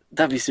 right?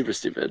 That'd be super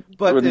stupid.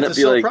 but Wouldn't it's a it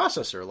be cell like...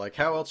 processor. Like,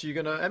 how else are you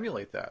going to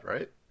emulate that,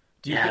 right?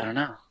 Do you Yeah, I think- don't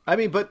know. I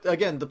mean, but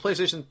again, the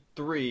PlayStation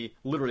 3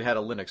 literally had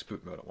a Linux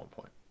boot mode at one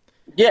point.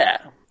 Yeah.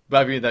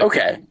 But I mean, that,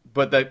 Okay.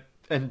 But that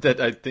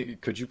I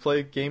think could you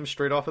play games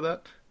straight off of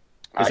that?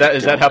 I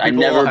Is that how don't- I people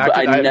never- acted?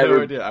 I have never-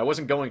 no idea. I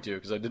wasn't going to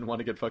because I didn't want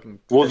to get fucking.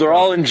 Well, they're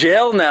all in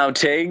jail now,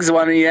 Tiggs.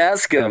 Why don't you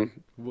ask them?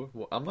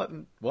 I'm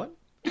letting what?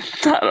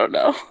 I don't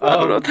know. I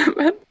don't know what that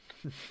meant.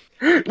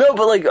 No,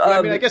 but like,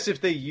 I mean, I guess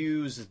if they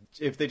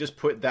just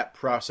put that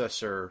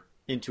processor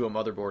into a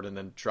motherboard and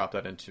then drop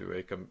that into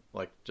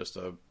just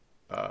a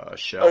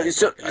shell.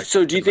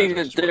 So do you think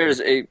that there's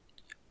a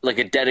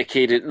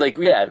dedicated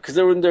because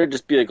there would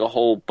just be like a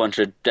whole bunch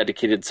of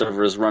dedicated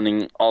servers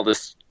running all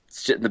this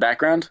shit in the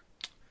background,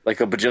 like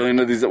a bajillion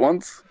of these at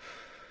once?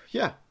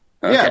 Yeah.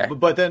 Okay. Yeah,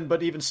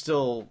 but even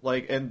still,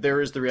 and there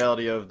is the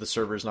reality of the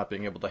servers not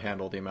being able to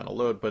handle the amount of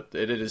load, but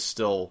it is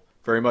still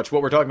very much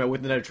what we're talking about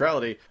with net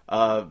neutrality. The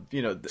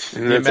amount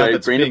right,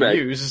 that's bring it being back.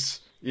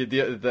 used,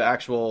 the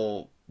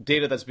actual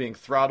data that's being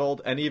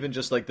throttled, and even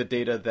just like the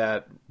data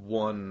that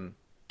one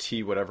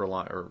whatever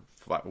line or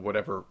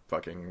whatever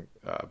fucking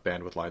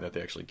bandwidth line that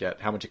they actually get,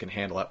 how much it can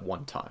handle at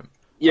one time.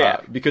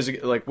 Yeah. Because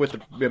like with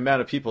the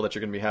amount of people that you're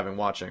going to be having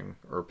watching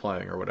or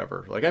playing or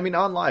whatever,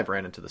 On Live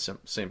ran into the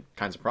same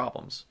kinds of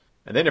problems.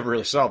 And they never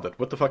really solved it.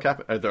 What the fuck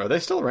happened? Are they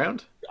still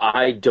around?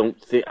 I don't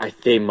think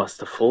they must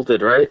have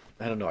folded, right?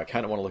 I don't know. I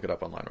kind of want to look it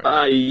up online right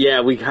now.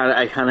 Yeah,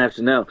 I kind of have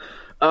to know.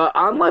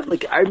 On Live,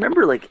 I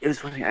remember, it was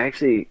funny. I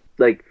actually,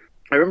 I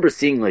remember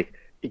seeing,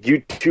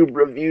 YouTube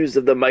reviews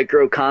of the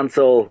micro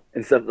console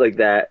and stuff like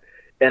that.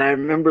 And I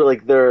remember,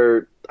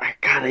 I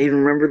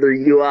even remember their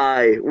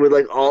UI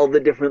with, all the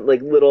different,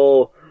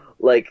 little,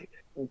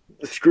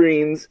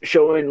 screens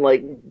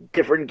showing,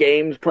 different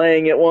games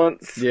playing at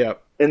once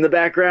Yep. in the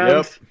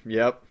background.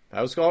 Yep.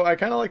 I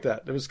kind of like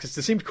that. It was because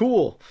it seemed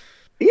cool.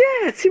 Yeah,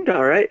 it seemed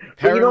all right. But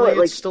Apparently, you know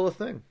what? it's still a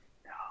thing.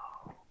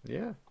 No.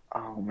 Yeah.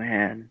 Oh,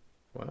 man.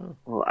 Wow.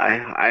 Well,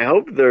 I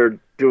hope they're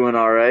doing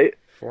all right.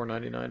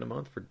 $4.99 a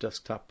month for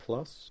Desktop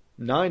Plus.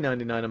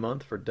 $9.99 a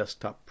month for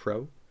Desktop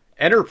Pro.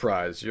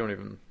 Enterprise.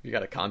 You got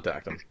to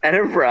contact them.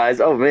 Enterprise.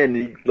 Oh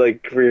man,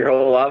 for your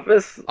whole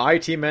office.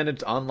 IT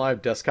managed on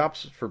live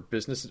desktops for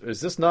business.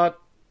 Is this not?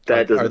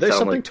 That doesn't Are they sound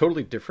something like-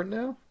 totally different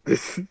now?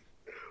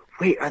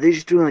 Wait, are they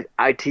just doing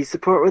IT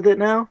support with it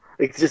now?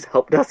 Like, it's just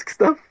help desk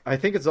stuff? I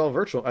think it's all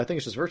virtual. I think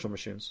it's just virtual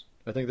machines.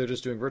 I think they're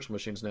just doing virtual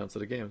machines now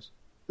instead of games.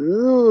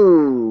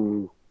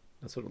 Ooh.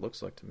 That's what it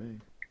looks like to me.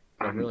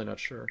 I'm really not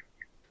sure.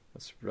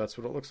 That's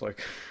what it looks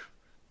like.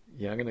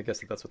 Yeah, I'm gonna guess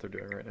that that's what they're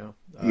doing right now.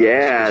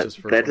 Yeah, it's just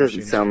virtual that doesn't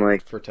machines sound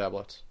like... for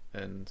tablets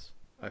and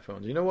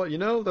iPhones. You know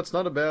what? That's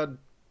not a bad.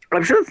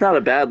 I'm sure it's not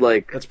a bad,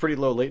 like... That's pretty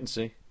low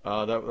latency.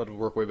 That would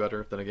work way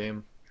better than a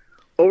game.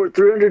 Over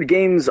 300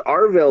 games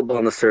are available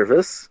on the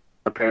service,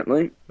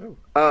 apparently.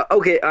 Oh.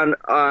 Okay, on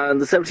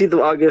the 17th of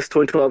August,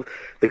 2012,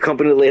 the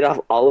company laid off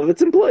all of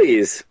its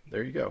employees.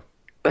 There you go.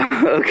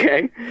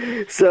 Okay,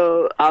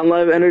 so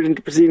OnLive entered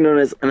into proceeding known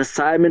as an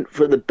assignment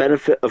for the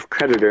benefit of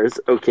creditors.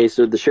 Okay,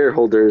 so the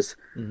shareholders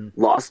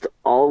lost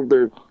all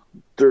their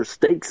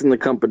stakes in the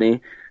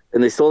company,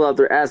 and they sold out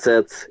their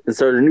assets and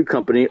started a new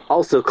company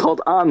also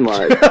called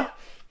OnLive.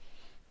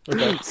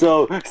 Okay.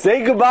 So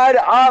say goodbye to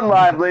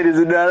OnLive, ladies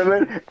and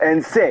gentlemen,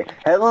 and say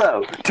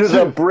hello to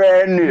the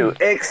brand new,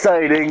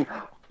 exciting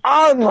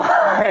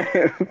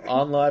OnLive.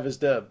 OnLive is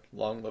dead.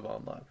 Long live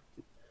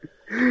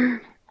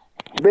OnLive.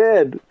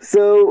 Man,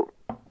 so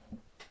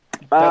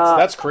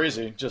that's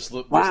crazy. Just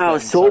look. wow,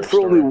 sold for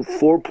only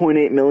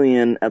 $4.8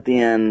 million at the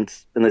end,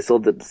 and they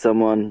sold it to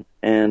someone.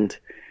 And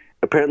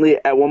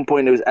apparently, at one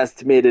point, it was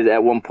estimated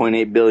at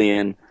 $1.8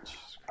 billion.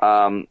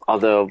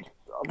 Although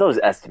those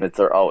estimates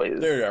are always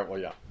well,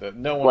 yeah.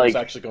 No one was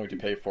actually going to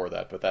pay for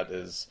that, but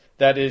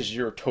that is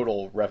your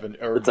total revenue.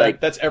 Or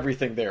that's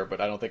everything there, but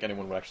I don't think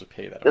anyone would actually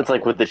pay that. It's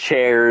like with the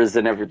chairs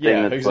and everything.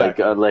 Yeah, it's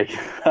exactly.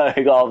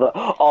 like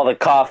all the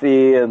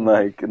coffee and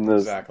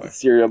the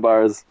cereal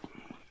bars.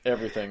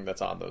 Everything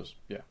that's on those.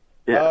 Yeah.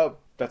 Yeah.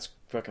 That's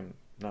fucking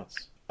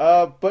nuts.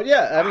 But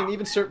yeah, I mean,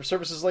 even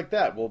services like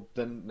that will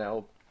then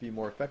now be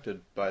more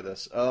affected by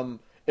this.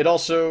 It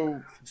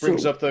also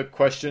brings up the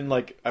question,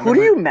 like, who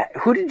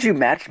did you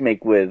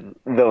matchmake with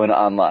though in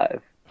OnLive?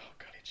 Oh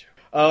God, I hate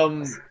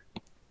you.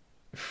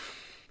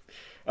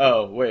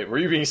 Oh wait, were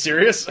you being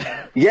serious?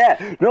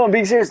 Yeah, no, I'm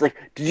being serious. Like,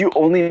 did you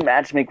only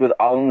matchmake with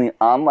only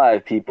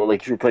OnLive people,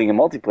 like if you were playing a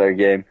multiplayer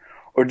game,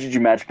 or did you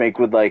matchmake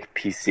with like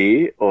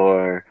PC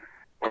or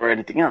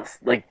anything else?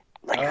 Like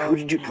who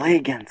did you play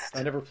against?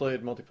 I never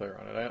played multiplayer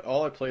on it.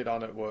 All I played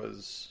on it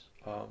was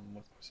what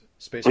was it?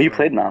 Space. Oh, you Marine.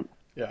 played on?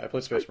 Yeah, I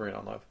played Space Marine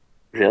on live.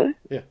 Really?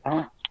 Yeah.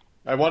 Oh.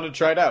 I wanted to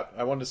try it out.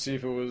 I wanted to see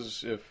if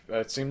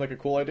it seemed like a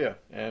cool idea,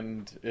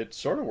 and it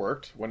sort of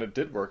worked. When it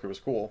did work, it was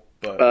cool.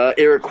 But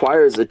it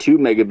requires a 2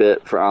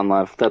 megabit for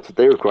OnLive. That's what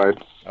they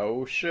required.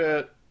 Oh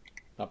shit!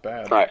 Not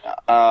bad. All right.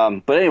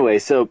 But anyway,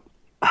 so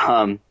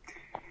about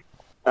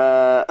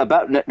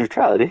net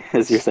neutrality,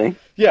 as you're saying.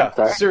 Yeah.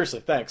 Seriously,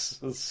 thanks.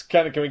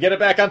 Can we get it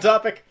back on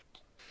topic?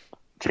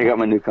 Check out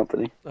my new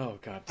company. Oh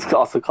God. It's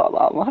also called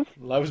OnLive.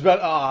 I was about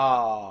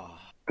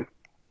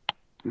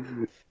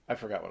I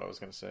forgot what I was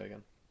going to say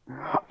again.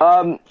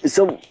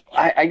 So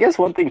I guess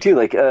one thing too,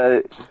 like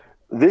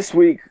this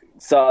week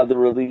saw the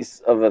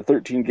release of a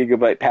 13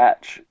 gigabyte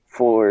patch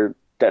for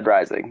Dead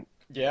Rising.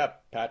 Yeah,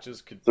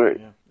 patches could. Right.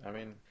 Yeah, I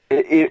mean,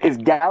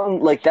 if down,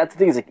 like that's the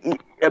thing is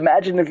like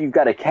imagine if you've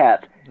got a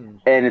cat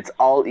and it's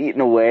all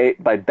eaten away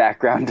by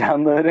background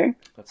downloading.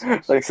 That's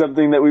nice. Like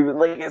something that we've been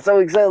like so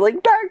excited,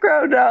 like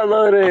background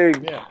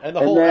downloading. Yeah, and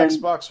the whole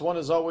Xbox One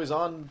is always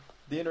on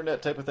the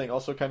internet type of thing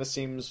also kind of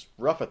seems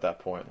rough at that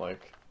point.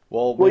 Like,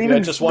 well maybe I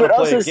just want to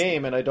play a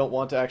game and I don't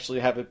want to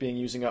actually have it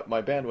using up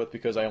my bandwidth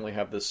because I only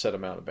have this set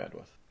amount of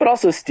bandwidth. But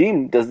also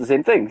Steam does the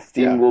same thing.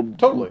 Steam will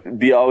totally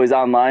be always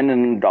online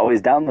and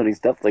always downloading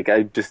stuff. Like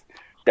I just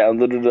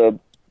downloaded a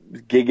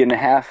gig and a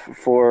half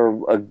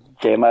for a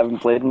game I haven't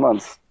played in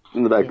months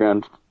in the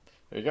background.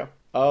 There you go.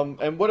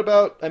 And what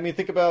about, I mean,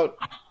 think about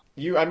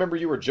you. I remember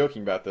you were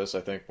joking about this,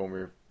 I think, when we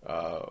were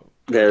talking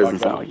about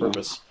it on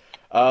purpose.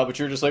 But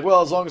you're just like,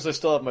 well, as long as I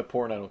still have my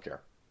porn, I don't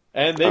care.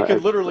 And they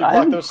could literally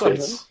block those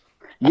sites.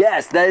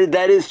 Yes,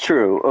 that is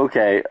true.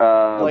 Okay.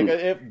 Like,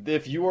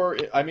 if you are,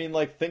 I mean,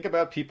 like, think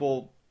about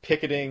people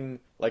picketing,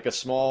 like, a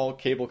small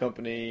cable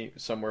company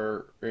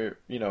somewhere,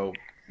 you know,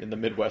 in the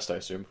Midwest, I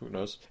assume. Who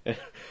knows?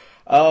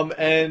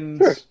 And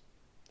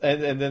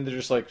then they're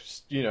just like,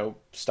 you know,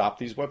 stop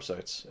these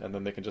websites. And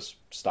then they can just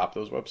stop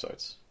those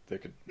websites. They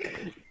could.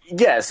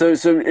 Yeah, so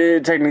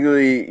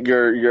technically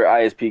your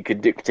ISP could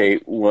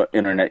dictate what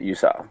internet you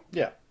saw.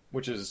 Yeah,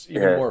 which is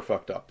even more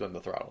fucked up than the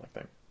throttling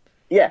thing.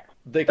 Yeah.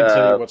 They can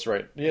tell you what's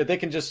right. Yeah, they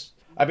can just.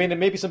 I mean, and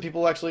maybe some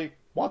people actually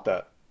want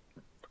that.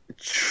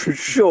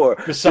 Sure.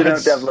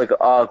 Besides, you don't have like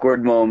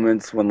awkward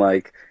moments when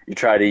like you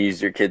try to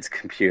use your kid's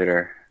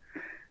computer,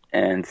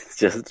 and it's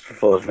just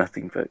full of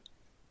nothing but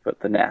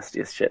the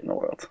nastiest shit in the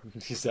world.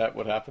 Is that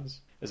what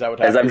happens? Is that what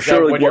happens? As I'm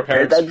sure, your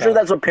parents I'm sure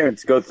that's what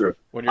parents go through.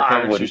 When your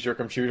parents used your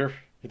computer,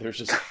 it was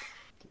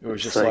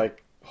just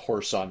like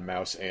horse on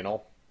mouse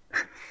anal.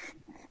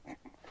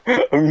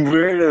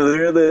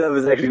 Literally, that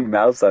was actually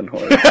mouse on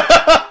horse.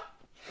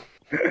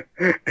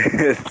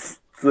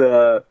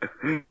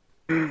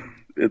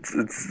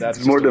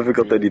 It's more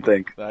difficult than you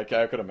think. I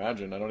could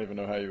imagine. I don't even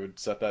know how you would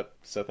set that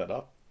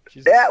up.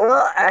 Jesus. Yeah,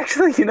 well,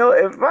 actually, you know,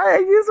 if I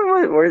use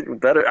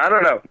it better, I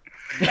don't know.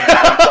 I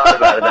haven't thought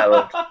about it that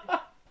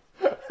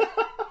much.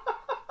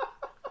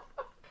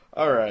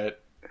 All right.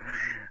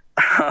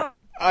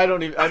 I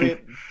don't even. I mean,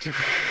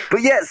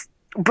 But yes,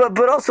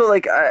 but also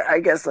like I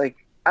guess like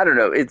I don't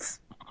know.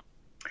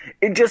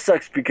 It just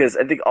sucks because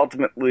I think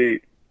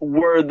ultimately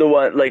we're the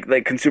one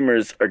like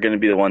consumers are going to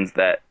be the ones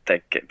that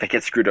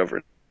get screwed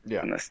over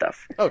yeah. in this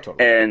stuff. Oh,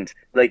 totally. And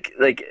like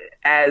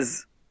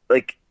as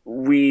like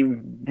we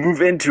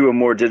move into a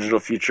more digital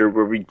future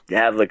where we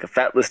have like a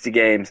fat list of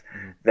games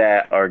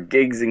that are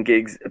gigs and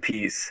gigs a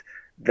piece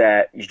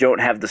that you don't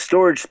have the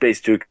storage space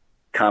to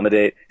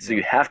accommodate, so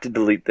you have to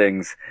delete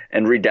things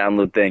and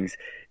re-download things.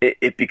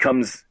 It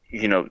becomes,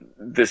 you know,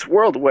 this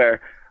world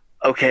where,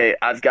 okay,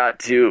 I've got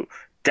to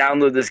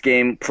download this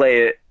game,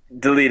 play it,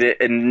 delete it,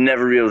 and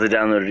never be able to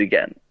download it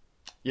again.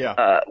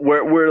 Yeah.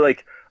 Where we're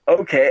like,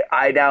 okay,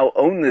 I now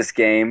own this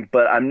game,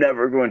 but I'm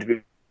never going to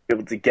be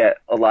able to get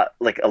a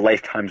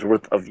lifetime's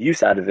worth of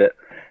use out of it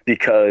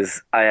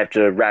because I have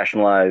to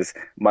rationalize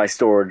my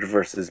storage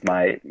versus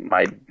my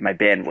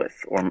bandwidth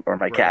or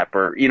my Right. cap,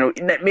 or, you know,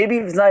 maybe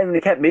it's not even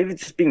a cap, maybe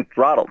it's just being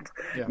throttled.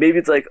 Yeah. Maybe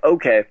it's like,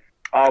 okay,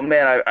 oh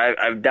man,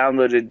 I've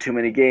downloaded too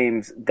many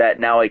games that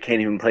now I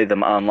can't even play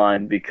them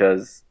online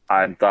because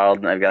I'm throttled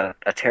and I've got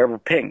a terrible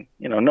ping.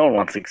 You know, no one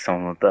wants like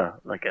someone with a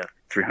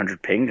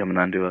 300 ping coming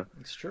onto a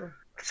It's true.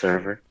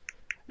 server.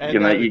 And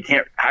You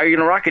can't. How are you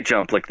gonna rocket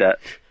jump like that?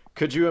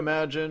 could you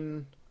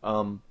imagine,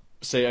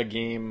 say, a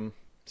game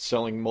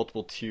selling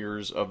multiple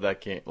tiers of that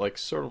game, like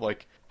sort of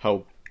like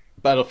how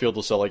Battlefield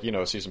will sell, like, you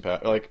know, a season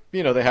pass, like,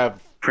 you know, they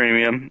have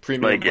Premium,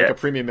 like a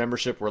premium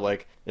membership where,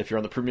 like, if you're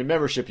on the premium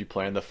membership, you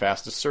play on the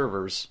fastest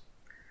servers.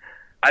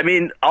 I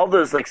mean, all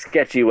those like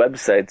sketchy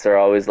websites are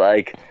always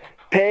like,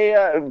 pay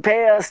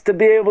us to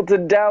be able to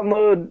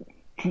download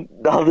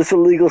all this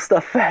illegal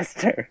stuff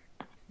faster.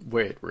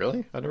 Wait,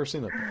 really? I've never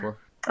seen that before.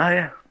 Oh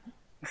yeah,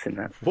 I've seen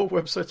that. What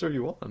websites are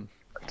you on?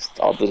 Just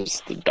all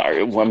this the dark.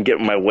 When I'm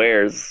getting my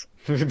wares.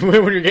 When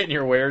you're getting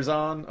your wares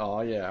on?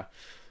 Oh, yeah.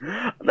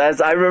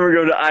 I remember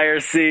going to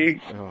IRC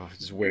Oh,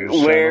 just wares.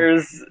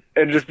 wares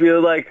and just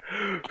being like,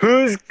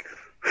 who's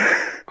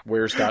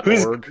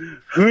Wares.org.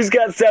 who's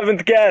got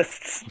seventh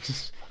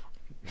guests?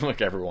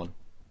 Like everyone.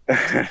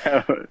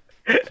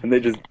 And they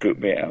just boot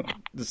me out.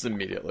 Just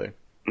immediately.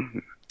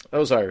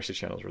 Those IRC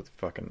channels were the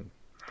fucking...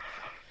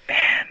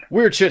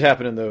 Weird shit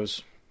happened in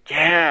those.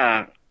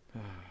 Yeah.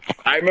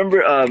 I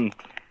remember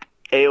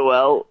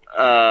AOL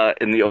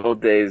in the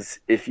old days,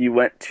 if you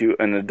went to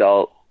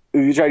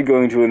if you tried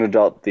going to an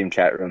adult themed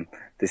chat room,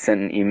 they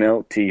sent an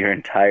email to your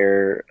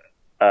entire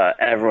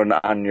everyone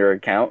on your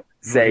account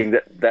saying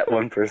that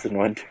one person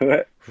went to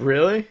it.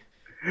 Really?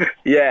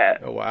 Yeah.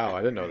 Oh, wow. I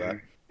didn't know that.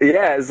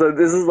 Yeah, so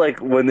this is like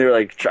when they're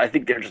like, I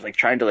think they're just like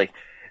trying to like,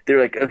 they're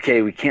like,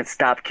 okay, we can't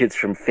stop kids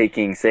from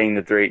faking saying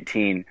that they're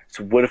 18,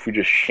 so what if we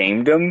just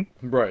shamed them?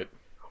 Right.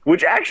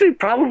 Which actually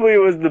probably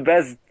was the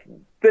best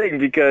thing,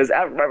 because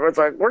everyone's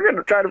like, we're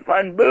gonna try to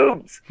find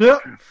boobs. Yeah.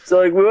 So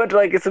like we went to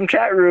like some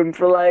chat room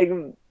for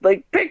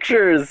like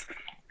pictures,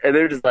 and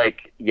they're just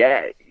like,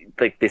 yeah,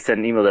 like they sent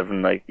an email to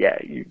everyone like, yeah,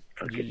 you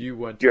fucking, You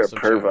went you're to a some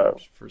pervo.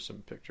 channels for some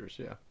pictures,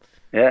 yeah.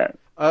 Yeah.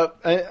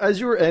 As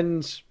you were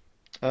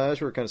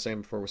kind of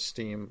saying before with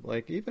Steam,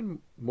 like even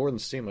more than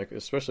Steam, like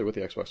especially with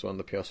the Xbox One,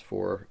 the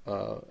PS4,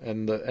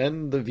 and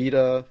the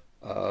Vita,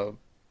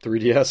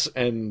 3DS,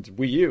 and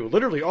Wii U,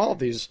 literally all of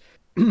these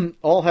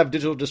all have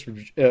digital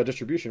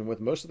distribution, with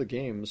most of the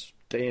games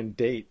day and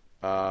date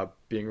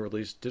being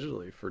released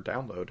digitally for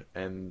download,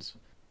 and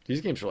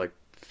these games are like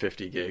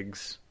 50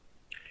 gigs.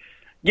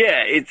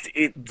 Yeah, it's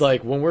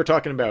Like when we're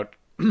talking about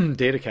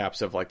data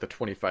caps of like the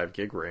 25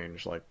 gig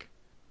range, like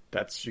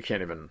that's you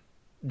can't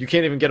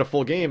even get a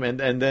full game, and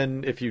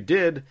then if you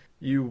did,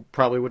 you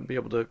probably wouldn't be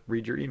able to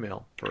read your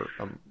email for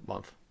a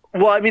month.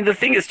 well, I mean the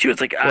thing is too, it's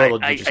like Well, you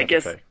I just have to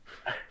guess pay.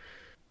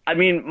 I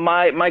mean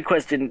my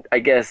question I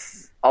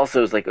guess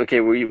also is like, okay,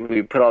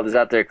 we put all this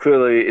out there,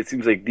 clearly it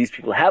seems like these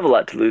people have a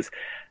lot to lose.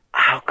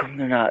 How come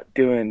they're not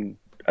doing?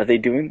 Are they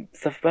doing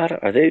stuff about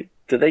it?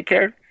 Do they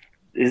care?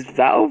 Is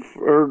Valve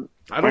or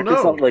I don't know.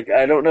 Microsoft, like,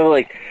 I don't know,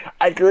 like,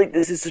 I feel like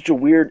this is such a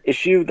weird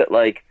issue that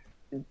like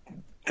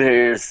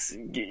there's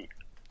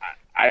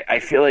I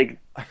feel like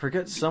I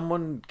forget,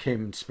 someone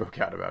came and spoke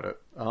out about it.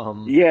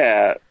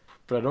 yeah,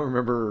 But I don't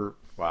remember.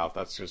 Wow,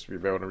 that's just me.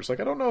 I'm just like,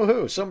 I don't know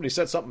who. Somebody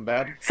said something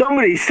bad.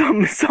 somebody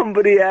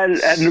had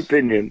an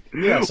opinion.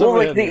 Yeah, Well,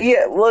 somebody like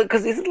had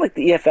because isn't like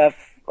the EFF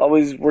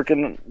always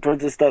working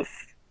towards this stuff?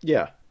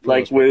 Yeah,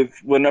 Like with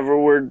whenever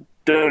we're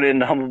donating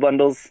to Humble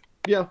Bundles.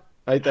 yeah.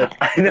 I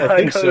know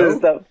think so. this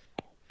stuff.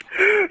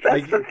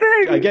 That's the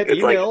thing. I get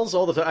It's like- emails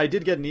all the time. I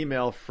did get an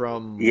email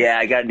from. yeah,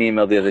 I got an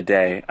email the other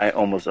day. I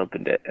almost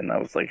opened it, and I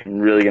was like, I'm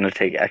really gonna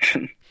take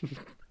action.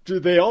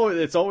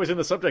 It's always in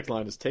the subject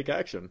line is take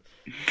action.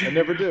 I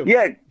never do.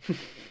 Yeah.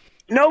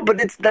 No, but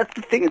that's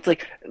the thing. It's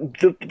like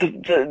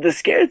the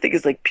scary thing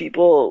is like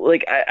people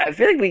like I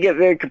feel like we get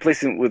very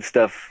complacent with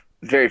stuff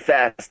very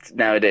fast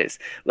nowadays.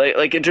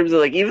 Like in terms of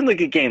like even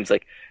look at games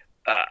like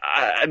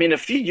I mean a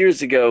few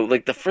years ago,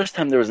 like the first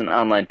time there was an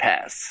online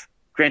pass.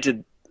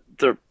 Granted,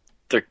 they're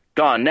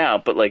gone now,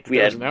 but like we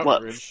There was had an what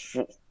outrage.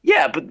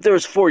 Yeah, but there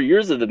was 4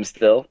 years of them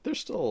still, There's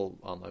still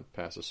online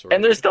passes, sort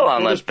and of. there's still Well,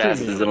 online there's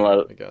passes premium, and a lot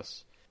of. I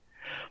guess.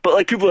 But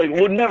like people are like,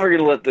 we're never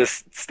gonna let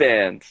this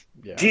stand.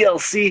 Yeah.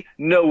 DLC,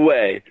 no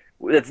way.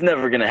 That's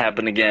never gonna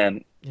happen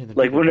again. Yeah, then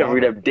Like people we're never bought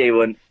gonna them. have day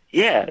one.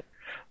 Yeah,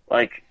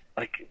 like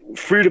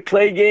free to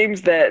play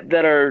games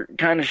that are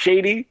kind of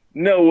shady.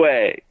 No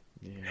way.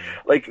 Yeah,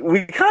 Like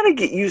we kind of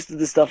get used to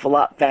this stuff a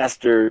lot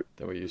faster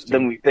that we used to.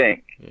 than we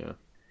think. Yeah.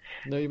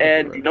 No, you might be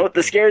And right you know what the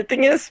about that. scary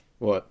thing is?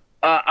 What?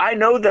 I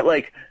know that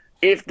like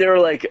if they're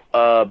like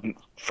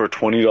for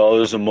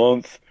 $20 a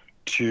month,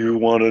 do you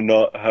want to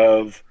not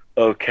have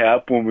a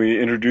cap when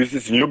we introduce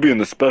this? And you'll be in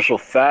the special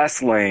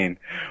fast lane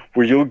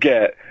where you'll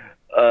get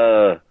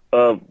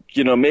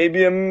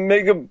maybe a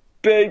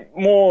megabit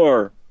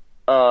more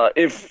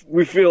if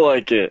we feel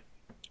like it.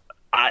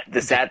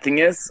 The sad thing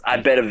is, I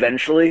bet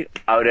eventually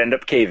I would end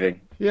up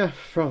caving. Yeah,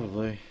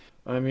 probably.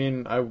 I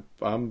mean,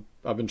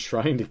 I've been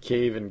trying to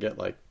cave and get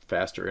like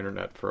faster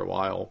internet for a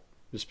while,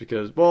 just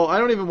because. Well, I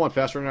don't even want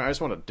faster internet. I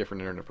just want a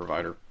different internet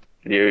provider.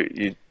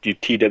 You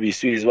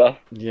TWC as well?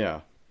 Yeah,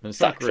 and it's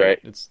Sucks, not great.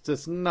 right?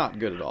 It's not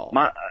good at all.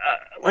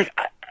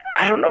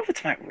 I don't know if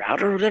it's my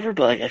router or whatever,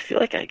 but like I feel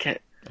like I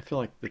get I feel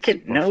like I it's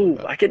get partially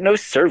bad. I get no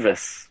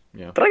service.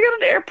 Yeah. But I got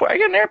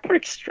an airport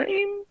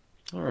Extreme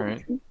All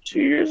right,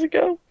 2 years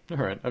ago. all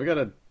right. I've got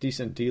a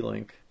decent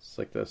D-Link. It's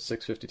like the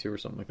 652 or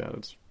something like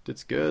that.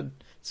 It's good.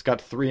 It's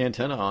got 3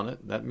 antenna on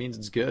it. That means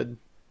it's good.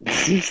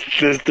 There's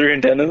 3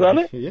 antennas on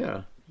it.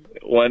 Yeah,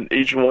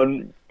 Each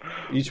one.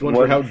 each one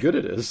for how good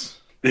it is.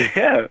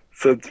 Yeah,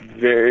 so it's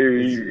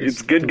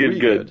it's good.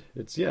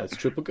 three It's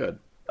triple good.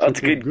 Oh, it's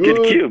good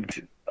Triple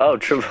cubed. Oh,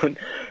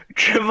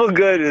 triple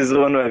good is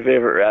one of my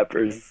favorite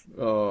rappers.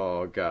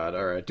 Oh God!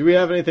 All right. Do we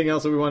have anything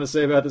else that we want to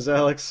say about this,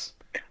 Alex?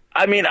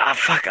 I mean,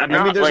 fuck. I'm I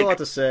not mean, there's like a lot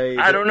to say.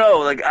 I don't know.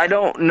 Like I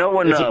don't know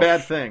enough. It's a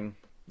bad thing.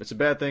 It's a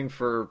bad thing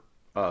for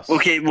us.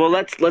 Okay, well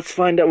let's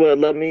find out what.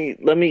 Let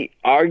me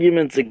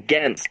arguments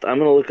against. I'm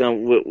gonna look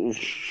on.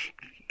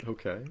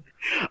 Okay.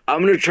 I'm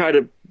gonna try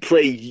to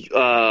play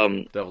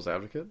Devil's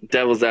advocate.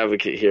 devil's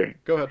advocate here.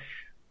 Go ahead.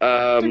 Ding,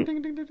 Um,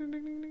 ding, ding, ding, ding,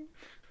 ding, ding.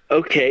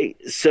 okay,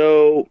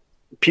 so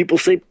people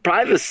say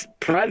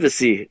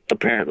privacy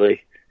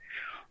apparently.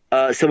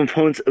 Some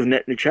opponents of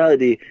net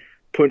neutrality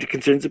point to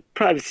concerns of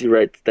privacy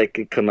rights that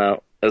could come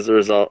out as a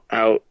result.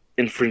 How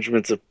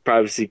infringements of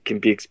privacy can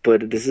be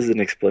exploited. This isn't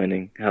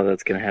explaining how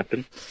that's going to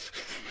happen.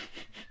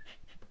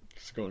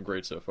 It's going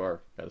great so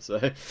far, gotta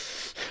say.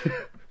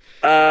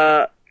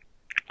 I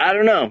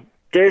don't know.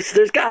 There's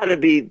got to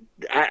be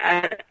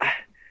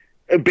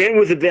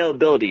bandwidth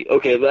availability.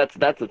 Okay, that's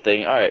the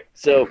thing. All right.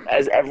 So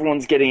as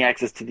everyone's getting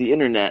access to the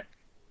internet,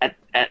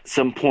 at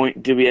some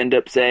point, do we end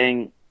up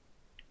saying,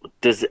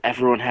 does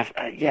everyone have?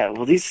 Yeah.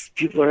 Well, these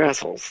people are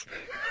assholes.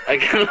 I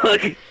kind of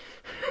like.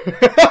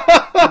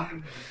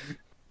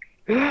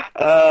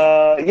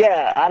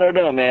 Yeah. I don't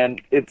know, man.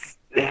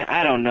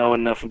 I don't know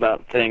enough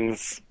about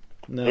things.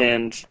 No.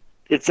 And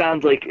it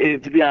sounds like,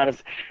 to be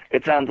honest,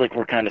 it sounds like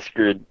we're kind of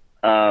screwed.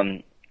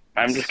 I'm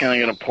just kind of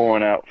going to pour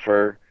one out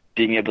for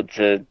being able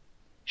to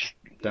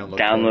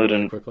download really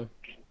and quickly.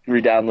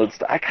 re-download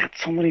stuff. I got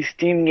so many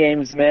Steam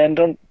games, man.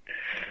 Don't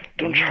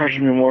charge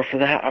me more for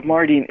that. I'm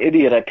already an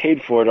idiot. I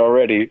paid for it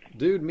already.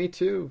 Dude, me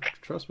too.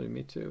 Trust me,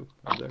 me too.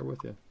 I'm there with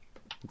you.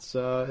 It's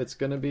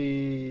gonna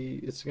be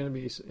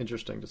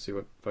interesting to see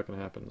what fucking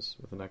happens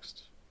with the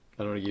next,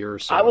 I don't know, year or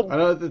so. I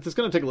know it's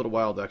gonna take a little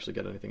while to actually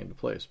get anything into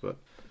place, but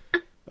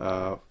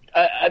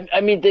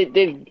I mean,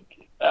 they've.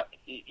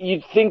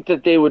 You'd think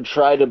that they would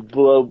try to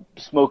blow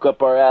smoke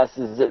up our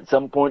asses at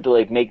some point to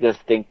like make us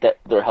think that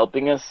they're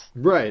helping us.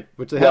 right,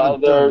 which they Well,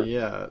 haven't done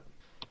yet. I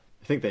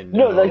think they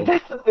know. No, like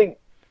that's the thing.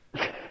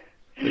 They're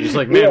just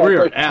like, man, Yeah, we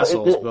are like,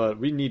 assholes, but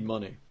we need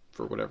money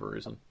for whatever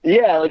reason.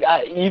 Yeah, like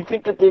you'd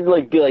think that they'd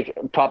like be like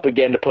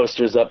propaganda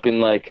posters up in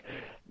like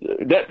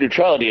net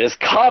neutrality is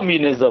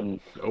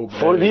communism Oh,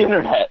 for the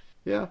internet.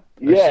 Yeah.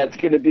 Yeah, it's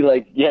gonna be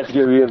like it's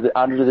gonna be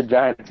Andre the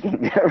Giant. It's gonna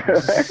be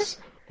everywhere.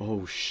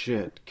 Oh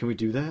shit! Can we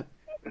do that?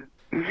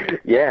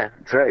 Yeah,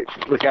 that's right.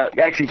 Look out!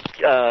 Actually,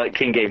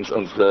 King Games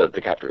owns the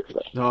copyright for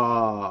that.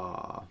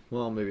 Ah,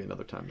 well, maybe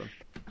another time then.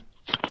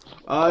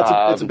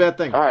 It's a bad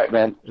thing. All right,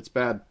 man. It's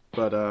bad,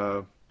 but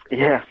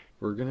Yeah.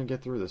 we're gonna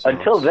get through this.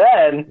 Until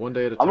Alex. then, One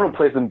day at a I'm time. gonna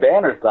play some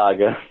Banner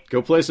Saga.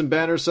 Go play some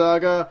Banner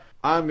Saga.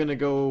 I'm gonna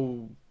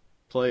go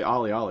play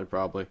Ollie Ollie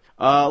probably.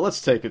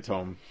 Let's take it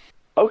home.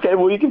 Okay,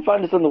 well, you can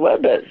find us on the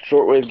web at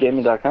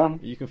shortwavegaming.com.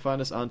 You can find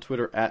us on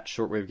Twitter at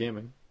Shortwave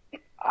Gaming.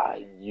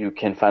 You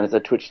can find us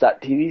at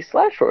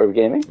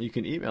twitch.tv/shortwavegaming. You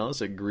can email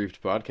us at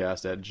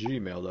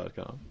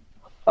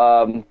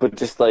grievedpodcast@gmail.com. But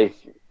just like,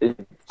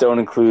 don't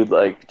include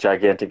like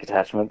gigantic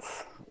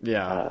attachments.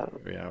 Yeah,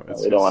 we don't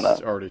wanna-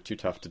 it's already too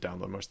tough to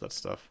download most of that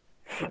stuff.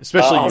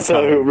 Especially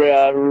Also,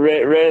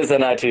 rate us on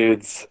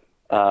iTunes.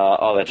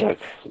 All that junk.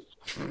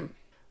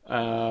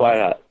 Why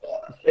not?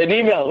 An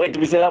email. Wait, did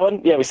we say that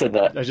one? Yeah, we said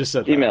that. I just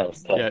said that.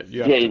 Emails. Yeah,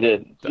 You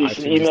did. You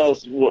should iTunes- email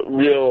us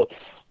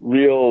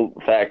real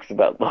facts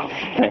about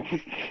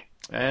things.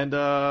 And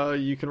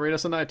you can rate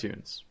us on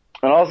iTunes.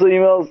 And also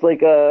emails like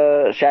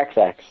Shack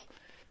Facts.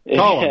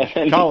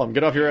 Call him.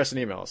 Get off your ass and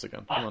email us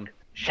again. Come on.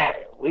 Shaq,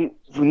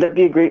 wouldn't that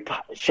be a great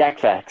Shaq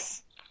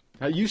Facts?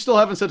 You still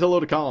haven't said hello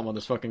to Colin on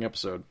this fucking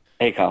episode.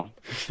 Hey, Colin.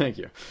 Thank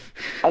you.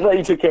 I thought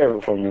you took care of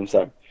it for me. I'm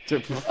sorry.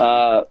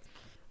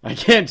 I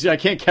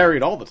can't carry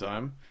it all the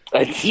time.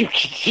 You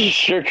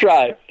sure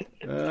try.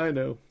 I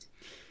know.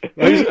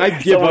 I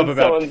give up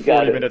about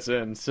 40 minutes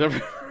in. So,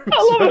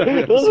 I love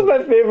it. Those are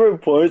my favorite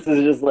points.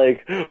 Is just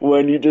like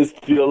when you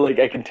just feel like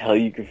I can tell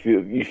you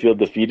feel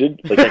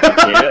defeated. Like I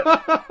can hear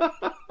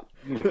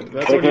it.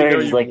 That's when you know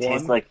you won.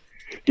 Tastes like.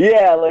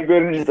 Yeah, like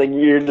when just like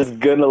you're just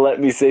gonna let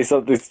me say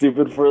something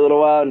stupid for a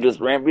little while and just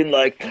ramping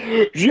like,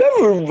 do you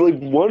ever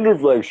like wonder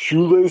if like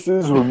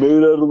shoelaces were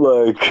made out of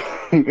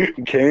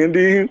like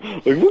candy?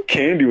 Like what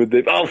candy would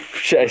they? Oh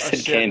shit! I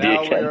said candy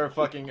now again. We are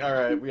fucking all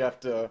right. We have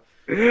to.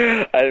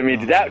 I didn't mean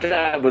to.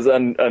 That was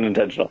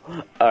unintentional.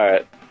 All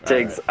right,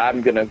 Tiggs. Right.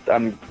 I'm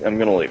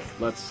gonna leave.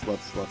 Let's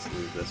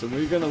leave this, and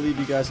we're gonna leave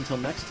you guys until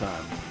next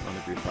time on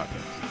the Grief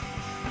Podcast.